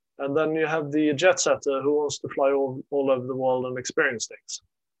 And then you have the jet setter who wants to fly all over the world and experience things.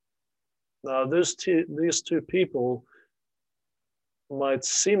 Now, these two people might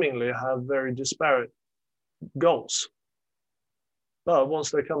seemingly have very disparate goals. But once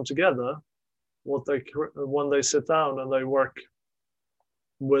they come together, when they sit down and they work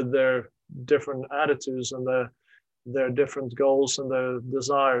with their different attitudes and their different goals and their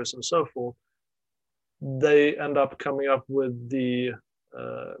desires and so forth, they end up coming up with the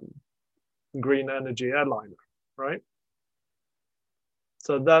green energy airliner, right?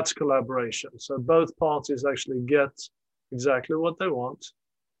 So that's collaboration. So both parties actually get exactly what they want.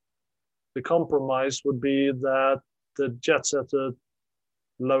 The compromise would be that the jet setter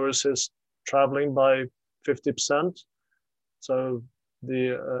lowers his traveling by 50%. So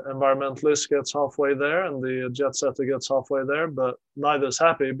the environmentalist gets halfway there and the jet setter gets halfway there, but neither's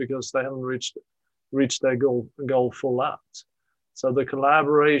happy because they haven't reached their goal full out. So the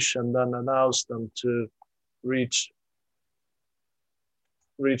collaboration then allows them to reach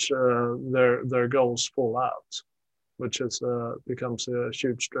their goals full out, which is becomes a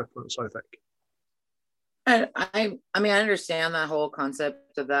huge difference, I think. I mean, I understand that whole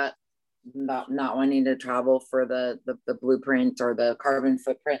concept of that not wanting to travel for the blueprint or the carbon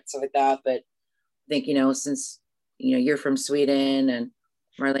footprint, stuff like that. But I think, since, you're from Sweden and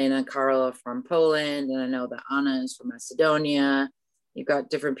Marlena and Carl are from Poland, and I know that Anna is from Macedonia. You've got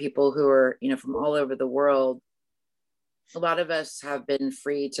different people who are, from all over the world. A lot of us have been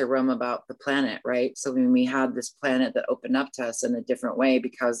free to roam about the planet, right? So when we had this planet that opened up to us in a different way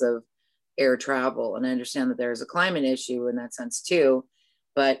because of air travel, and I understand that there's a climate issue in that sense too,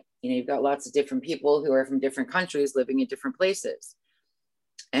 but you've got lots of different people who are from different countries living in different places.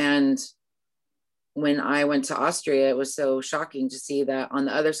 And when I went to Austria, it was so shocking to see that on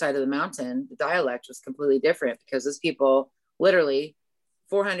the other side of the mountain, the dialect was completely different because those people literally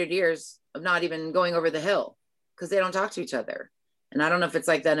 400 years of not even going over the hill because they don't talk to each other. And I don't know if it's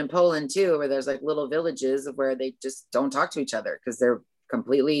like that in Poland too, where there's like little villages of where they just don't talk to each other because they're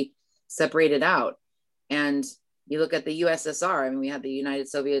completely separated out. And you look at the USSR, I mean, we had the United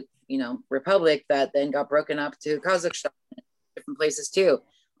Soviet, Republic that then got broken up to Kazakhstan, different places too.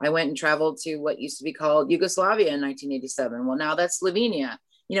 I went and traveled to what used to be called Yugoslavia in 1987. Well, now that's Slovenia.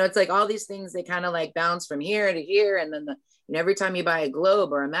 It's like all these things, they kind of like bounce from here to here. And then every time you buy a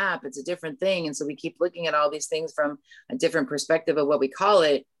globe or a map, it's a different thing. And so we keep looking at all these things from a different perspective of what we call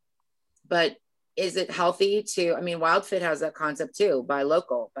it. But is it healthy to, WildFit has that concept too, buy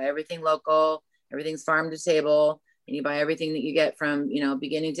local, buy everything local, everything's farm to table, and you buy everything that you get from,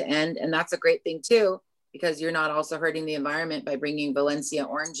 beginning to end. And that's a great thing too, because you're not also hurting the environment by bringing Valencia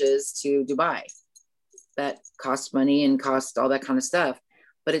oranges to Dubai. That costs money and costs all that kind of stuff.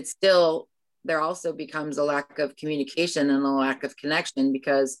 But it's still, there also becomes a lack of communication and a lack of connection,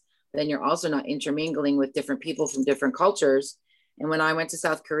 because then you're also not intermingling with different people from different cultures. And when I went to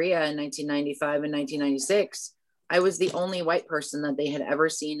South Korea in 1995 and 1996, I was the only white person that they had ever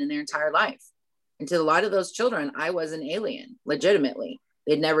seen in their entire life. And to a lot of those children, I was an alien, legitimately.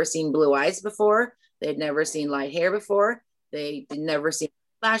 They'd never seen blue eyes before. They'd never seen light hair before. They'd never seen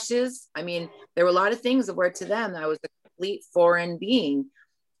lashes. There were a lot of things where to them, I was a complete foreign being.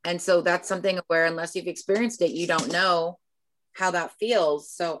 And so that's something where unless you've experienced it, you don't know how that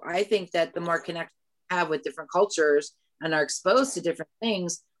feels. So I think that the more connection you have with different cultures and are exposed to different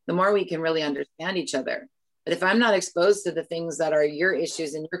things, the more we can really understand each other. But if I'm not exposed to the things that are your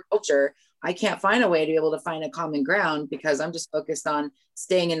issues in your culture, I can't find a way to be able to find a common ground because I'm just focused on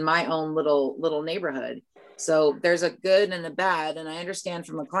staying in my own little neighborhood. So there's a good and a bad, and I understand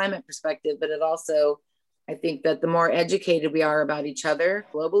from a climate perspective, but it also, I think that the more educated we are about each other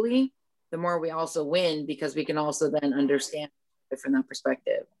globally, the more we also win because we can also then understand it from that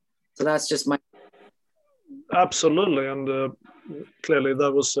perspective. So that's just my. Absolutely, and clearly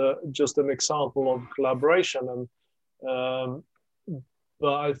that was just an example of collaboration, and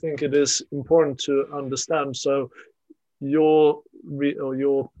but I think it is important to understand. So your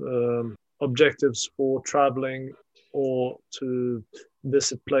objectives for traveling or to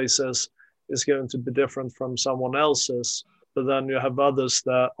visit places is going to be different from someone else's, but then you have others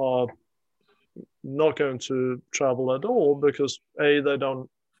that are not going to travel at all because they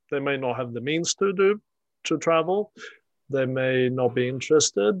may not have the means to travel. They may not be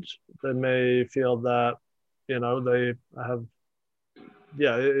interested. They may feel that, they have,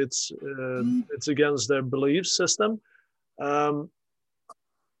 it's against their belief system.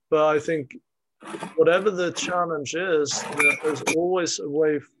 But I think whatever the challenge is, there's always a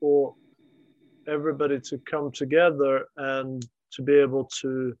way for everybody to come together and to be able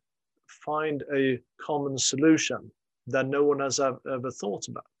to find a common solution that no one has ever thought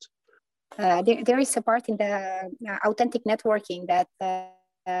about. There is a part in the authentic networking that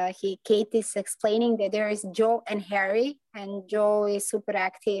Kate is explaining that there is Joe and Harry, and Joe is super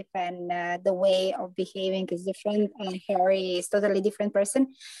active and the way of behaving is different, and Harry is totally different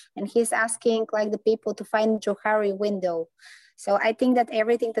person, and he's asking like the people to find Joe Harry window. So I think that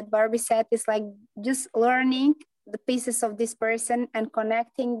everything that Barbie said is like just learning the pieces of this person and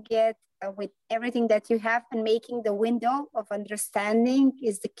connecting it with everything that you have and making the window of understanding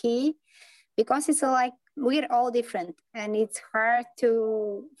is the key, because it's like we're all different and it's hard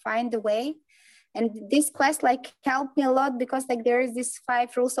to find the way. And this quest like helped me a lot because like there is this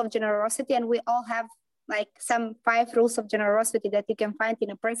 5 rules of generosity, and we all have like some 5 rules of generosity that you can find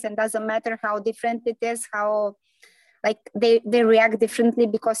in a person. Doesn't matter how different it is, how like they react differently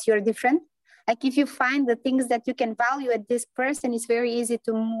because you're different. Like if you find the things that you can value at this person, it's very easy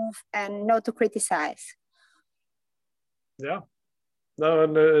to move and not to criticize. Yeah. No,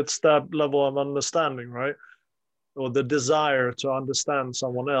 and it's that level of understanding, right? Or the desire to understand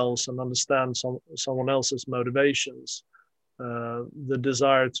someone else and understand someone else's motivations. The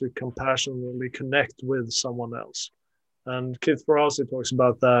desire to compassionately connect with someone else. And Keith Ferrazzi talks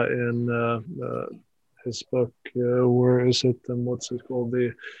about that in his book, where is it and what's it called?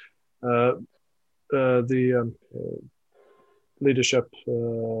 The leadership.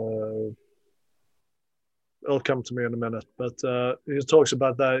 It'll come to me in a minute, but he talks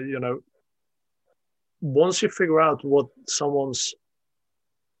about that. Once you figure out what someone's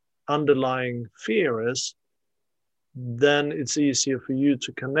underlying fear is, then it's easier for you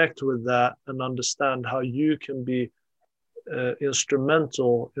to connect with that and understand how you can be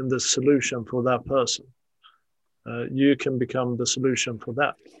instrumental in the solution for that person. You can become the solution for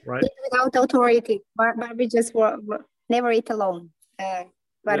that, right? Without authority. Barbie just never eat alone.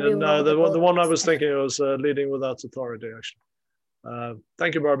 No, the one I was thinking was leading without authority, actually.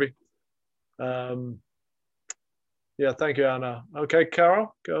 Thank you, Barbie. Thank you, Anna. Okay,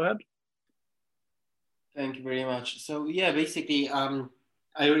 Carol, go ahead. Thank you very much. So yeah, basically, I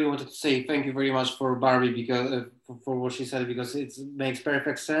really wanted to say thank you very much for Barbie because for what she said, because it makes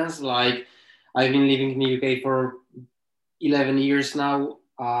perfect sense. Like I've been living in the UK for 11 years now,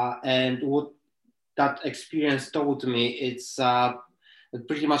 and what that experience taught me, it's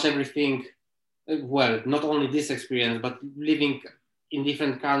pretty much everything. Well, not only this experience, but living in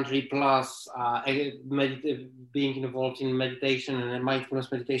different country, plus being involved in meditation and mindfulness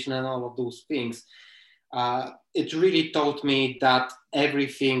meditation and all of those things. It really taught me that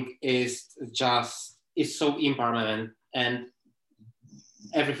everything is so impermanent and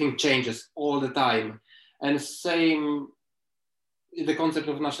everything changes all the time. And same the concept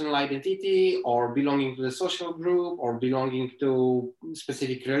of national identity or belonging to the social group or belonging to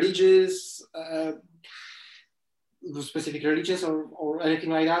specific religions or anything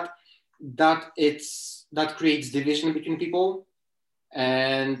like that, that creates division between people.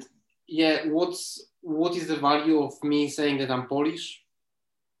 And yeah, what is the value of me saying that I'm Polish?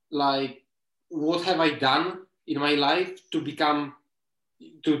 Like, what have I done in my life to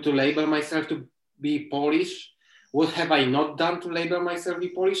to label myself to be Polish? What have I not done to label myself be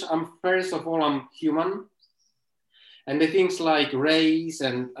Polish? First of all, I'm human. And the things like race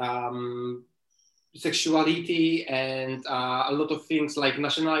and sexuality and a lot of things like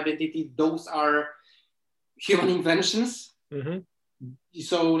national identity, those are human inventions. Mm-hmm.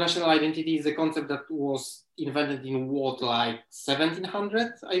 So national identity is a concept that was invented in what, like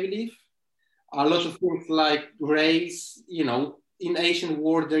 1700, I believe. A lot of things like race, you know, in ancient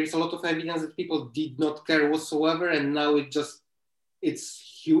world, there is a lot of evidence that people did not care whatsoever. And now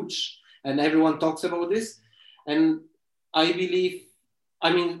it's huge and everyone talks about this. And I believe,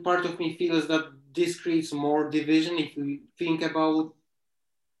 I mean, part of me feels that this creates more division if we think about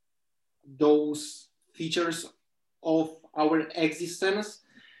those features of our existence.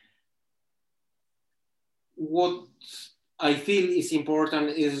 What I feel is important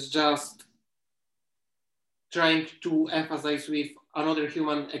is just trying to emphasize with another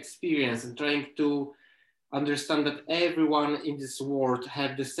human experience and trying to understand that everyone in this world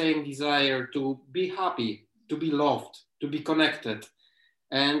have the same desire to be happy, to be loved, to be connected.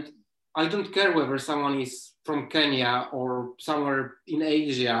 And I don't care whether someone is from Kenya or somewhere in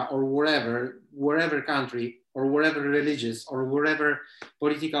Asia or wherever country or wherever religious or wherever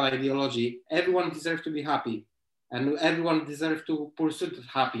political ideology, everyone deserves to be happy and everyone deserves to pursue that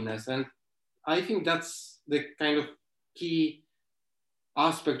happiness. And I think that's the kind of key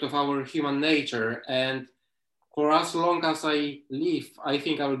aspect of our human nature. And for as long as I live, I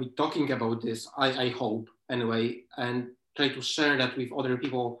think I will be talking about this, I hope anyway, and try to share that with other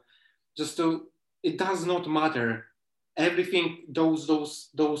people. Just to, it does not matter. Everything, those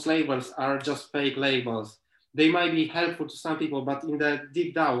labels are just fake labels. They might be helpful to some people, but in the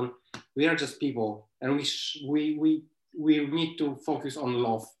deep down, we are just people, and we need to focus on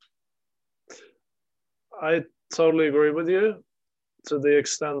love. I totally agree with you to the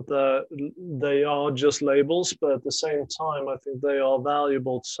extent that they are just labels, but at the same time, I think they are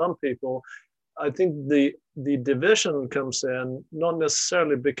valuable to some people. I think the division comes in not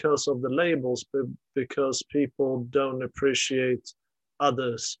necessarily because of the labels, but because people don't appreciate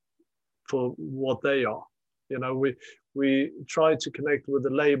others for what they are. You know, we try to connect with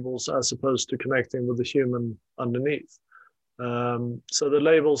the labels as opposed to connecting with the human underneath. So the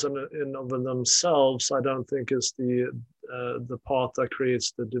labels in of themselves, I don't think is the part that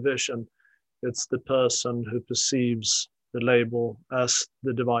creates the division. It's the person who perceives the label as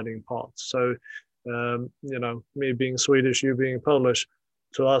the dividing part. So, you know, me being Swedish, you being Polish,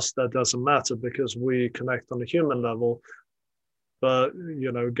 to us that doesn't matter because we connect on a human level. But,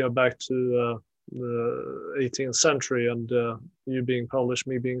 you know, go back to the 18th century and you being Polish,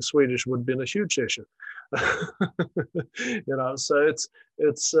 me being Swedish would have been a huge issue. You know, so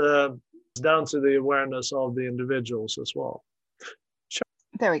it's down to the awareness of the individuals as well. Sure.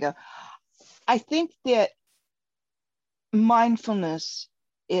 There we go. I think that mindfulness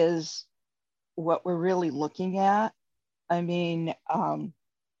is what we're really looking at. I mean,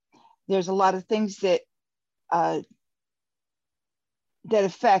 there's a lot of things that that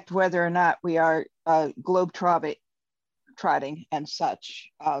affect whether or not we are globe trotting and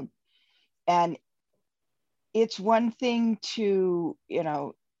such. And it's one thing to, you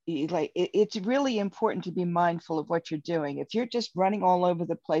know, like it's really important to be mindful of what you're doing. If you're just running all over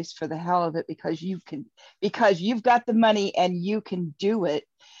the place for the hell of it because you've got the money and you can do it,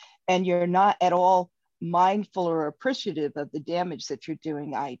 and you're not at all mindful or appreciative of the damage that you're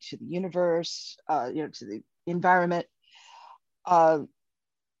doing to the universe, you know, to the environment,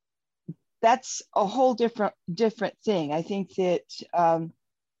 that's a whole different thing. I think that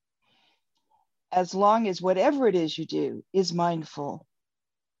as long as whatever it is you do is mindful,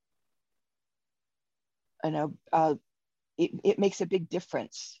 you know, it makes a big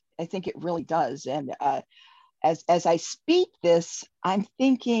difference. I think it really does. And as I speak this, I'm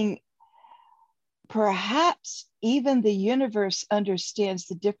thinking perhaps even the universe understands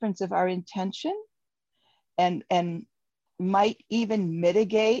the difference of our intention and might even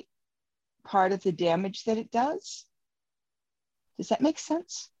mitigate part of the damage that it does. Does that make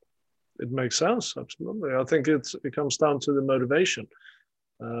sense? It makes sense, absolutely. I think it comes down to the motivation.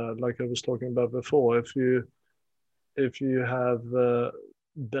 Like I was talking about before, if you have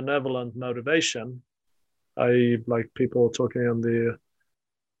benevolent motivation, i.e. like people talking on the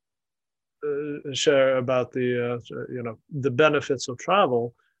share about the you know, the benefits of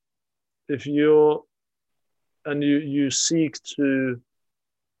travel, if you seek to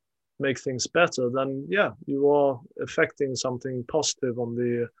make things better, then yeah, you are affecting something positive on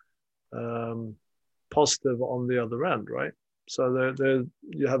the other end, right? So there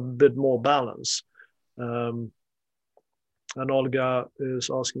you have a bit more balance. And Olga is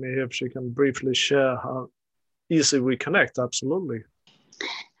asking me if she can briefly share how easy we connect. Absolutely.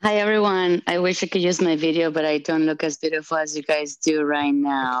 Hi, everyone. I wish I could use my video, but I don't look as beautiful as you guys do right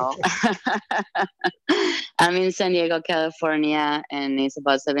now. I'm in San Diego, California, and it's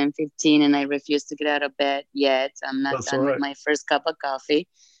about 7:15, and I refuse to get out of bed yet. I'm not That's done all right. with my first cup of coffee.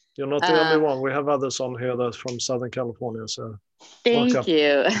 You're not the only one. We have others on here that's from Southern California, so Thank welcome.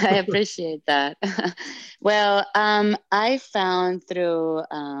 you. I appreciate that. Well, I found through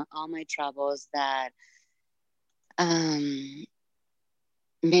all my travels that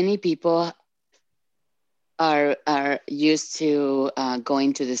many people are used to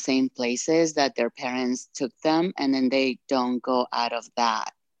going to the same places that their parents took them, and then they don't go out of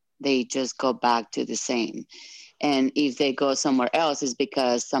that. They just go back to the same. And if they go somewhere else, it's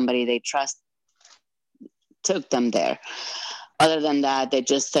because somebody they trust took them there. Other than that, they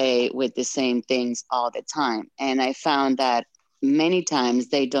just stay with the same things all the time. And I found that many times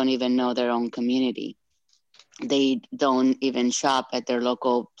they don't even know their own community. They don't even shop at their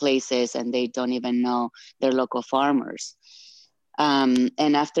local places, and they don't even know their local farmers. And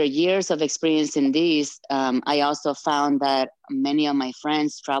after years of experiencing these, I also found that many of my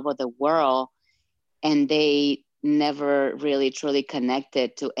friends travel the world, and they never really truly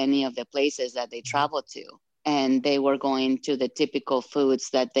connected to any of the places that they traveled to. And they were going to the typical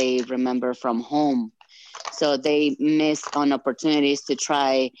foods that they remember from home. So they missed on opportunities to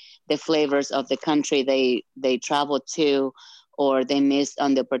try the flavors of the country they traveled to, or they missed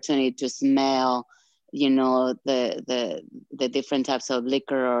on the opportunity to smell, the different types of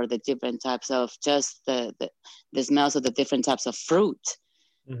liquor, or the different types of just the smells of the different types of fruit.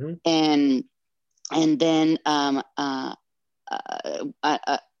 Mm-hmm. And then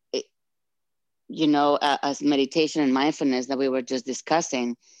as meditation and mindfulness that we were just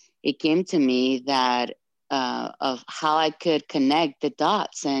discussing, it came to me that of how I could connect the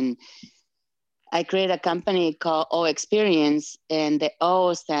dots. And I created a company called experienct, and the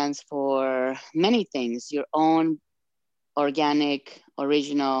O stands for many things: your own, organic,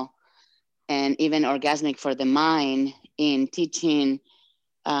 original, and even orgasmic for the mind, in teaching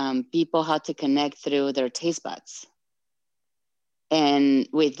people how to connect through their taste buds. And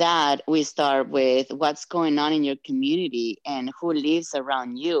with that, we start with what's going on in your community and who lives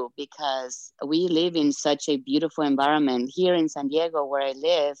around you, because we live in such a beautiful environment. Here in San Diego, where I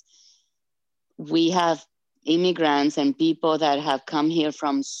live, we have immigrants and people that have come here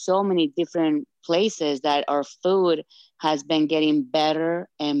from so many different places that our food has been getting better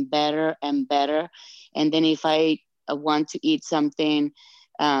and better and better. And then if I want to eat something,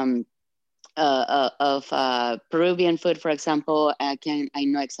 of Peruvian food, for example, I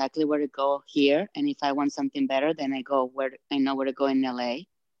know exactly where to go here. And if I want something better, then I know where to go in LA,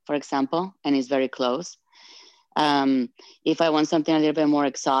 for example, and it's very close. If I want something a little bit more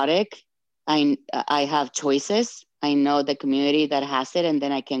exotic, I have choices. I know the community that has it, and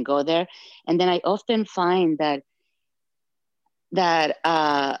then I can go there. And then I often find that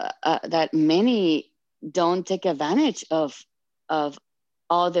many don't take advantage of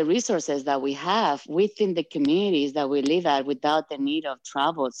all the resources that we have within the communities that we live at, without the need of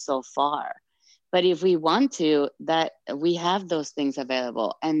travel so far. But if we want to, that we have those things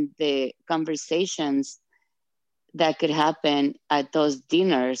available, and the conversations that could happen at those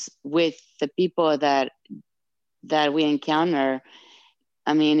dinners with the people that we encounter,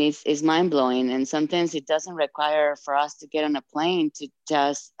 I mean, it's mind-blowing. And sometimes it doesn't require for us to get on a plane to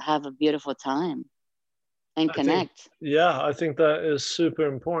just have a beautiful time and connect. I think that is super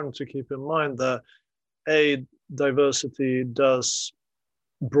important to keep in mind, that diversity does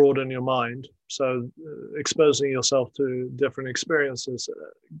broaden your mind. So exposing yourself to different experiences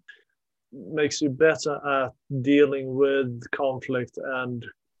makes you better at dealing with conflict and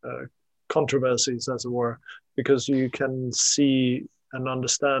controversies, as it were, because you can see and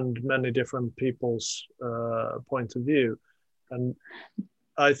understand many different people's point of view. And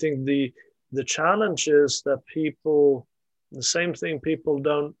I think the challenge is that the same thing people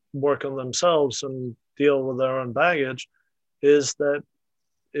don't work on themselves and deal with their own baggage, is that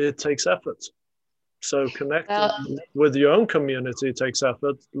it takes effort. So connecting with your own community takes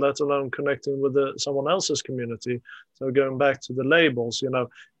effort, let alone connecting with someone else's community. So going back to the labels,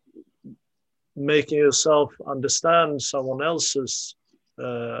 making yourself understand someone else's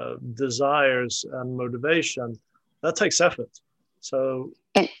desires and motivation, that takes effort. So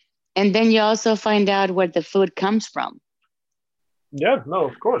and then you also find out where the food comes from. Yeah, no,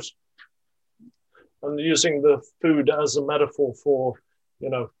 of course. And using the food as a metaphor for,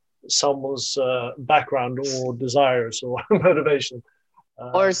 someone's background or desires or motivation.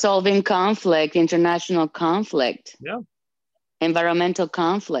 Or solving conflict, international conflict. Yeah. Environmental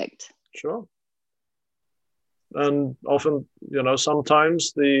conflict. Sure. And often,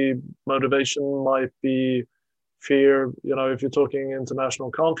 sometimes the motivation might be fear. If you're talking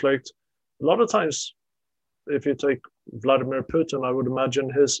international conflict, a lot of times, if you take Vladimir Putin, I would imagine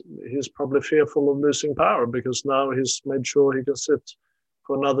he's probably fearful of losing power because now he's made sure he can sit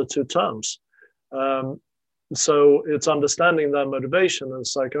for another 2 terms. So it's understanding that motivation.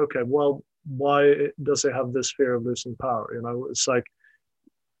 It's like, okay, well, why does he have this fear of losing power? It's like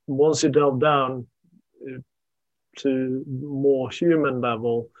once you delve down to more human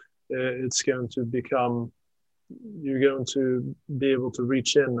level, it's going to become, you're going to be able to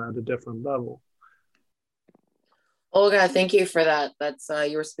reach in at a different level. Olga, thank you for that. That's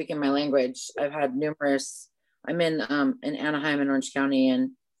you were speaking my language. I've had numerous. I'm in Anaheim in Orange County,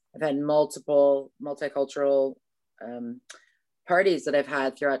 and I've had multiple multicultural parties that I've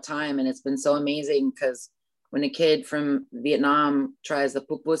had throughout time, and it's been so amazing because when a kid from Vietnam tries the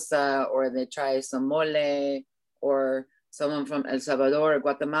pupusa, or they try some mole, or someone from El Salvador or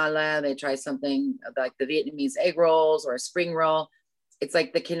Guatemala, they try something like the Vietnamese egg rolls or a spring roll. It's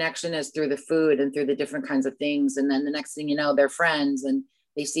like the connection is through the food and through the different kinds of things. And then the next thing you know, they're friends and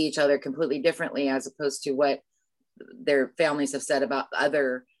they see each other completely differently as opposed to what their families have said about the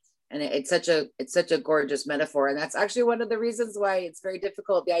other. And it's such a gorgeous metaphor. And that's actually one of the reasons why it's very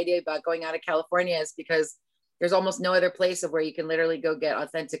difficult. The idea about going out of California is because there's almost no other place of where you can literally go get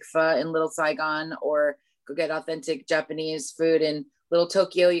authentic pho in Little Saigon, or go get authentic Japanese food in Little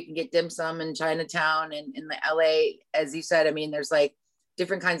Tokyo. You can get dim sum in Chinatown, and in the LA, as you said, I mean, there's like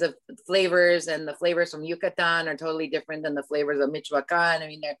different kinds of flavors, and the flavors from Yucatan are totally different than the flavors of Michoacan. I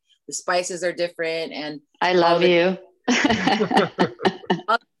mean, the spices are different, and I love you.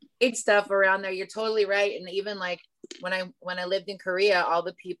 all the great stuff around there. You're totally right. And even like when I lived in Korea, all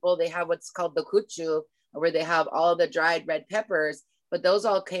the people, they have what's called the kuchu, where they have all the dried red peppers, but those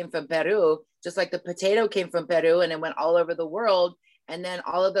all came from Peru, just like the potato came from Peru and it went all over the world. And then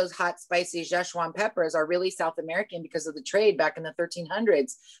all of those hot, spicy Szechuan peppers are really South American because of the trade back in the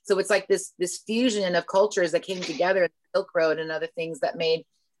 1300s. So it's like this fusion of cultures that came together, the Silk Road and other things that made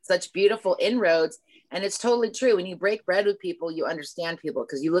such beautiful inroads. And it's totally true. When you break bread with people, you understand people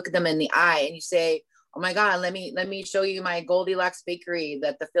because you look at them in the eye and you say, oh my God, let me show you my Goldilocks bakery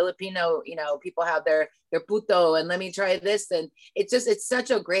that the Filipino, people have their puto, and let me try this. And it's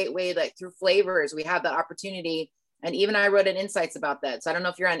such a great way that through flavors, we have the opportunity. And even I wrote an insights about that. So I don't know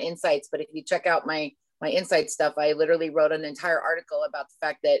if you're on insights, but if you check out my insights stuff, I literally wrote an entire article about the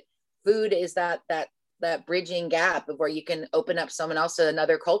fact that food is that bridging gap of where you can open up someone else to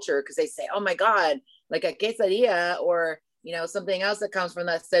another culture. Cause they say, oh my God, like a quesadilla, or something else that comes from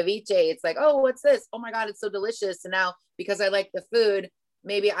the ceviche. It's like, oh, what's this? Oh my God, it's so delicious. And now because I like the food,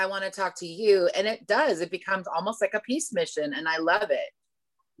 maybe I want to talk to you. And it becomes almost like a peace mission. And I love it.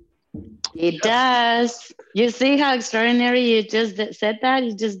 It does. You see how extraordinary you just said that?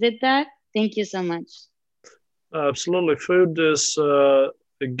 You just did that? Thank you so much. Absolutely. Food is a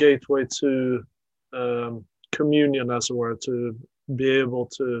gateway to communion, as it were, to be able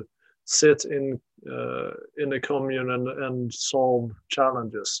to sit in a commune and solve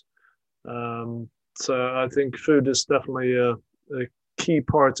challenges. So I think food is definitely a key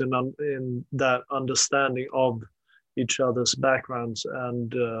part in that understanding of each other's backgrounds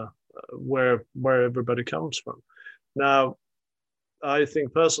and where everybody comes from. Now, I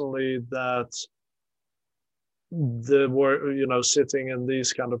think personally that sitting in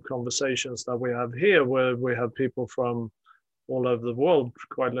these kind of conversations that we have here, where we have people from all over the world,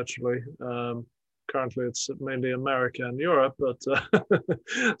 quite literally. Currently, it's mainly America and Europe, but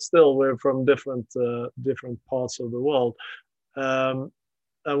still, we're from different parts of the world, and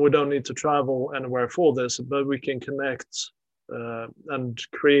we don't need to travel anywhere for this, but we can connect and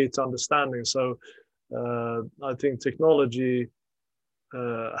create understanding. So, I think technology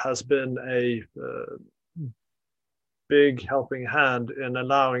has been a big helping hand in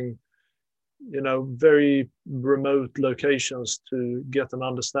allowing very remote locations to get an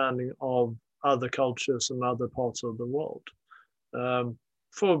understanding of other cultures and other parts of the world,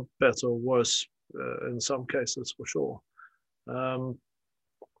 for better or worse, in some cases, for sure.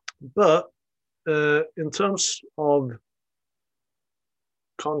 But in terms of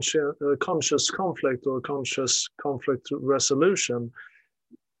conscious conflict or conscious conflict resolution,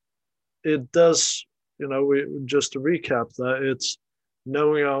 it does, just to recap that, it's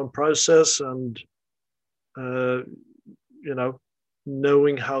knowing our own process and,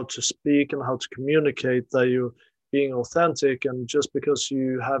 knowing how to speak and how to communicate that you're being authentic. And just because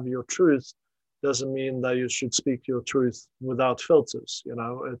you have your truth doesn't mean that you should speak your truth without filters.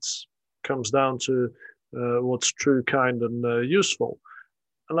 It comes down to what's true, kind, and useful.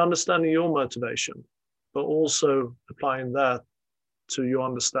 And understanding your motivation. but also applying that to your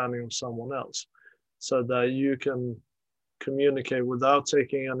understanding of someone else, so that you can communicate without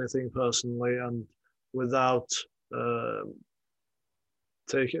taking anything personally and without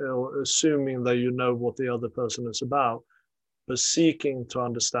taking or assuming that you know what the other person is about, but seeking to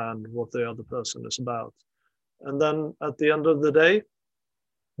understand what the other person is about. And then at the end of the day,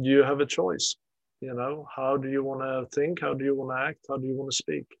 you have a choice. How do you want to think? How do you want to act? How do you want to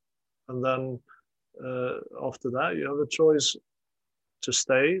speak? And then after that, you have a choice to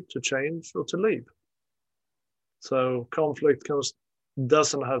stay, to change, or to leave. So conflict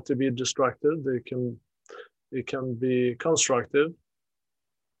doesn't have to be destructive. It can be constructive,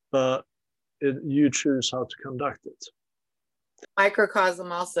 but you choose how to conduct it.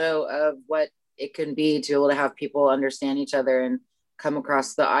 Microcosm also of what it can be to be able to have people understand each other and come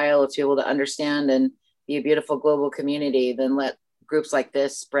across the aisle, to be able to understand and be a beautiful global community. Then let groups like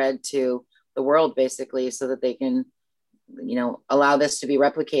this spread to the world, basically, so that they can, allow this to be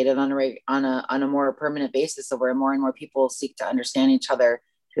replicated on a more permanent basis, so where more and more people seek to understand each other,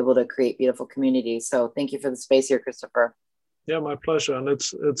 to be able to create beautiful communities. So thank you for the space here, Christopher. Yeah, my pleasure. And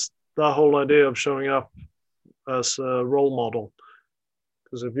it's the whole idea of showing up as a role model.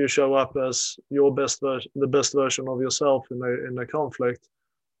 Because if you show up as your the best version of yourself in a conflict,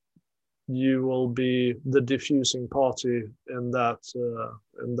 you will be the diffusing party in that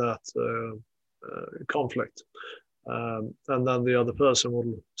conflict, and then the other person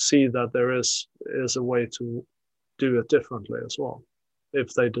will see that there is a way to do it differently as well,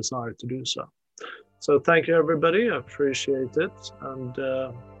 if they desire to do so. So thank you, everybody. I appreciate it, and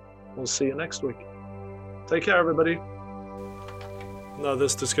we'll see you next week. Take care, everybody. Now,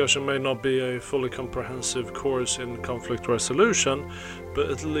 this discussion may not be a fully comprehensive course in conflict resolution, but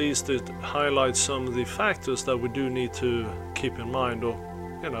at least it highlights some of the factors that we do need to keep in mind, or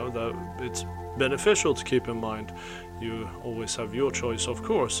that it's beneficial to keep in mind. You always have your choice, of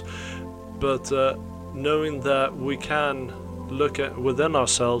course, but knowing that we can look at within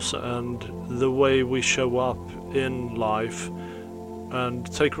ourselves and the way we show up in life and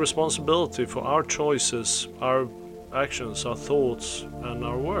take responsibility for our choices, our actions, our thoughts, and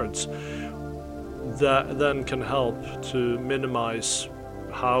our words, that then can help to minimize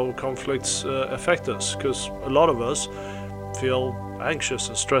how conflicts affect us, because a lot of us feel anxious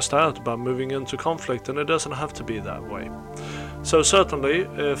and stressed out about moving into conflict, and it doesn't have to be that way. So certainly,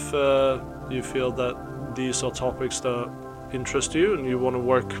 if you feel that these are topics that interest you and you want to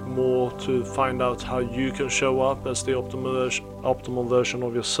work more to find out how you can show up as the optimal version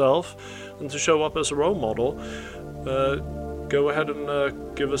of yourself and to show up as a role model, go ahead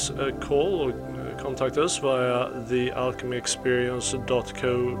and give us a call or contact us via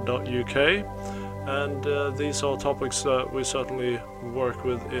thealchemyexperience.co.uk, and these are topics that we certainly work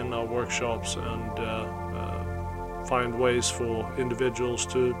with in our workshops and find ways for individuals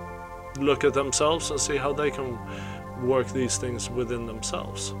to look at themselves and see how they can work these things within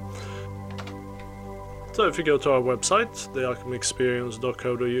themselves. So if you go to our website,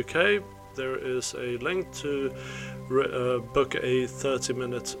 thealchemyexperience.co.uk, there is a link to book a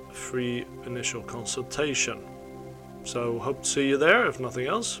 30-minute free initial consultation. So hope to see you there. If nothing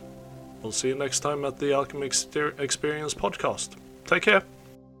else, we'll see you next time at the Alchemy Experience podcast. Take care.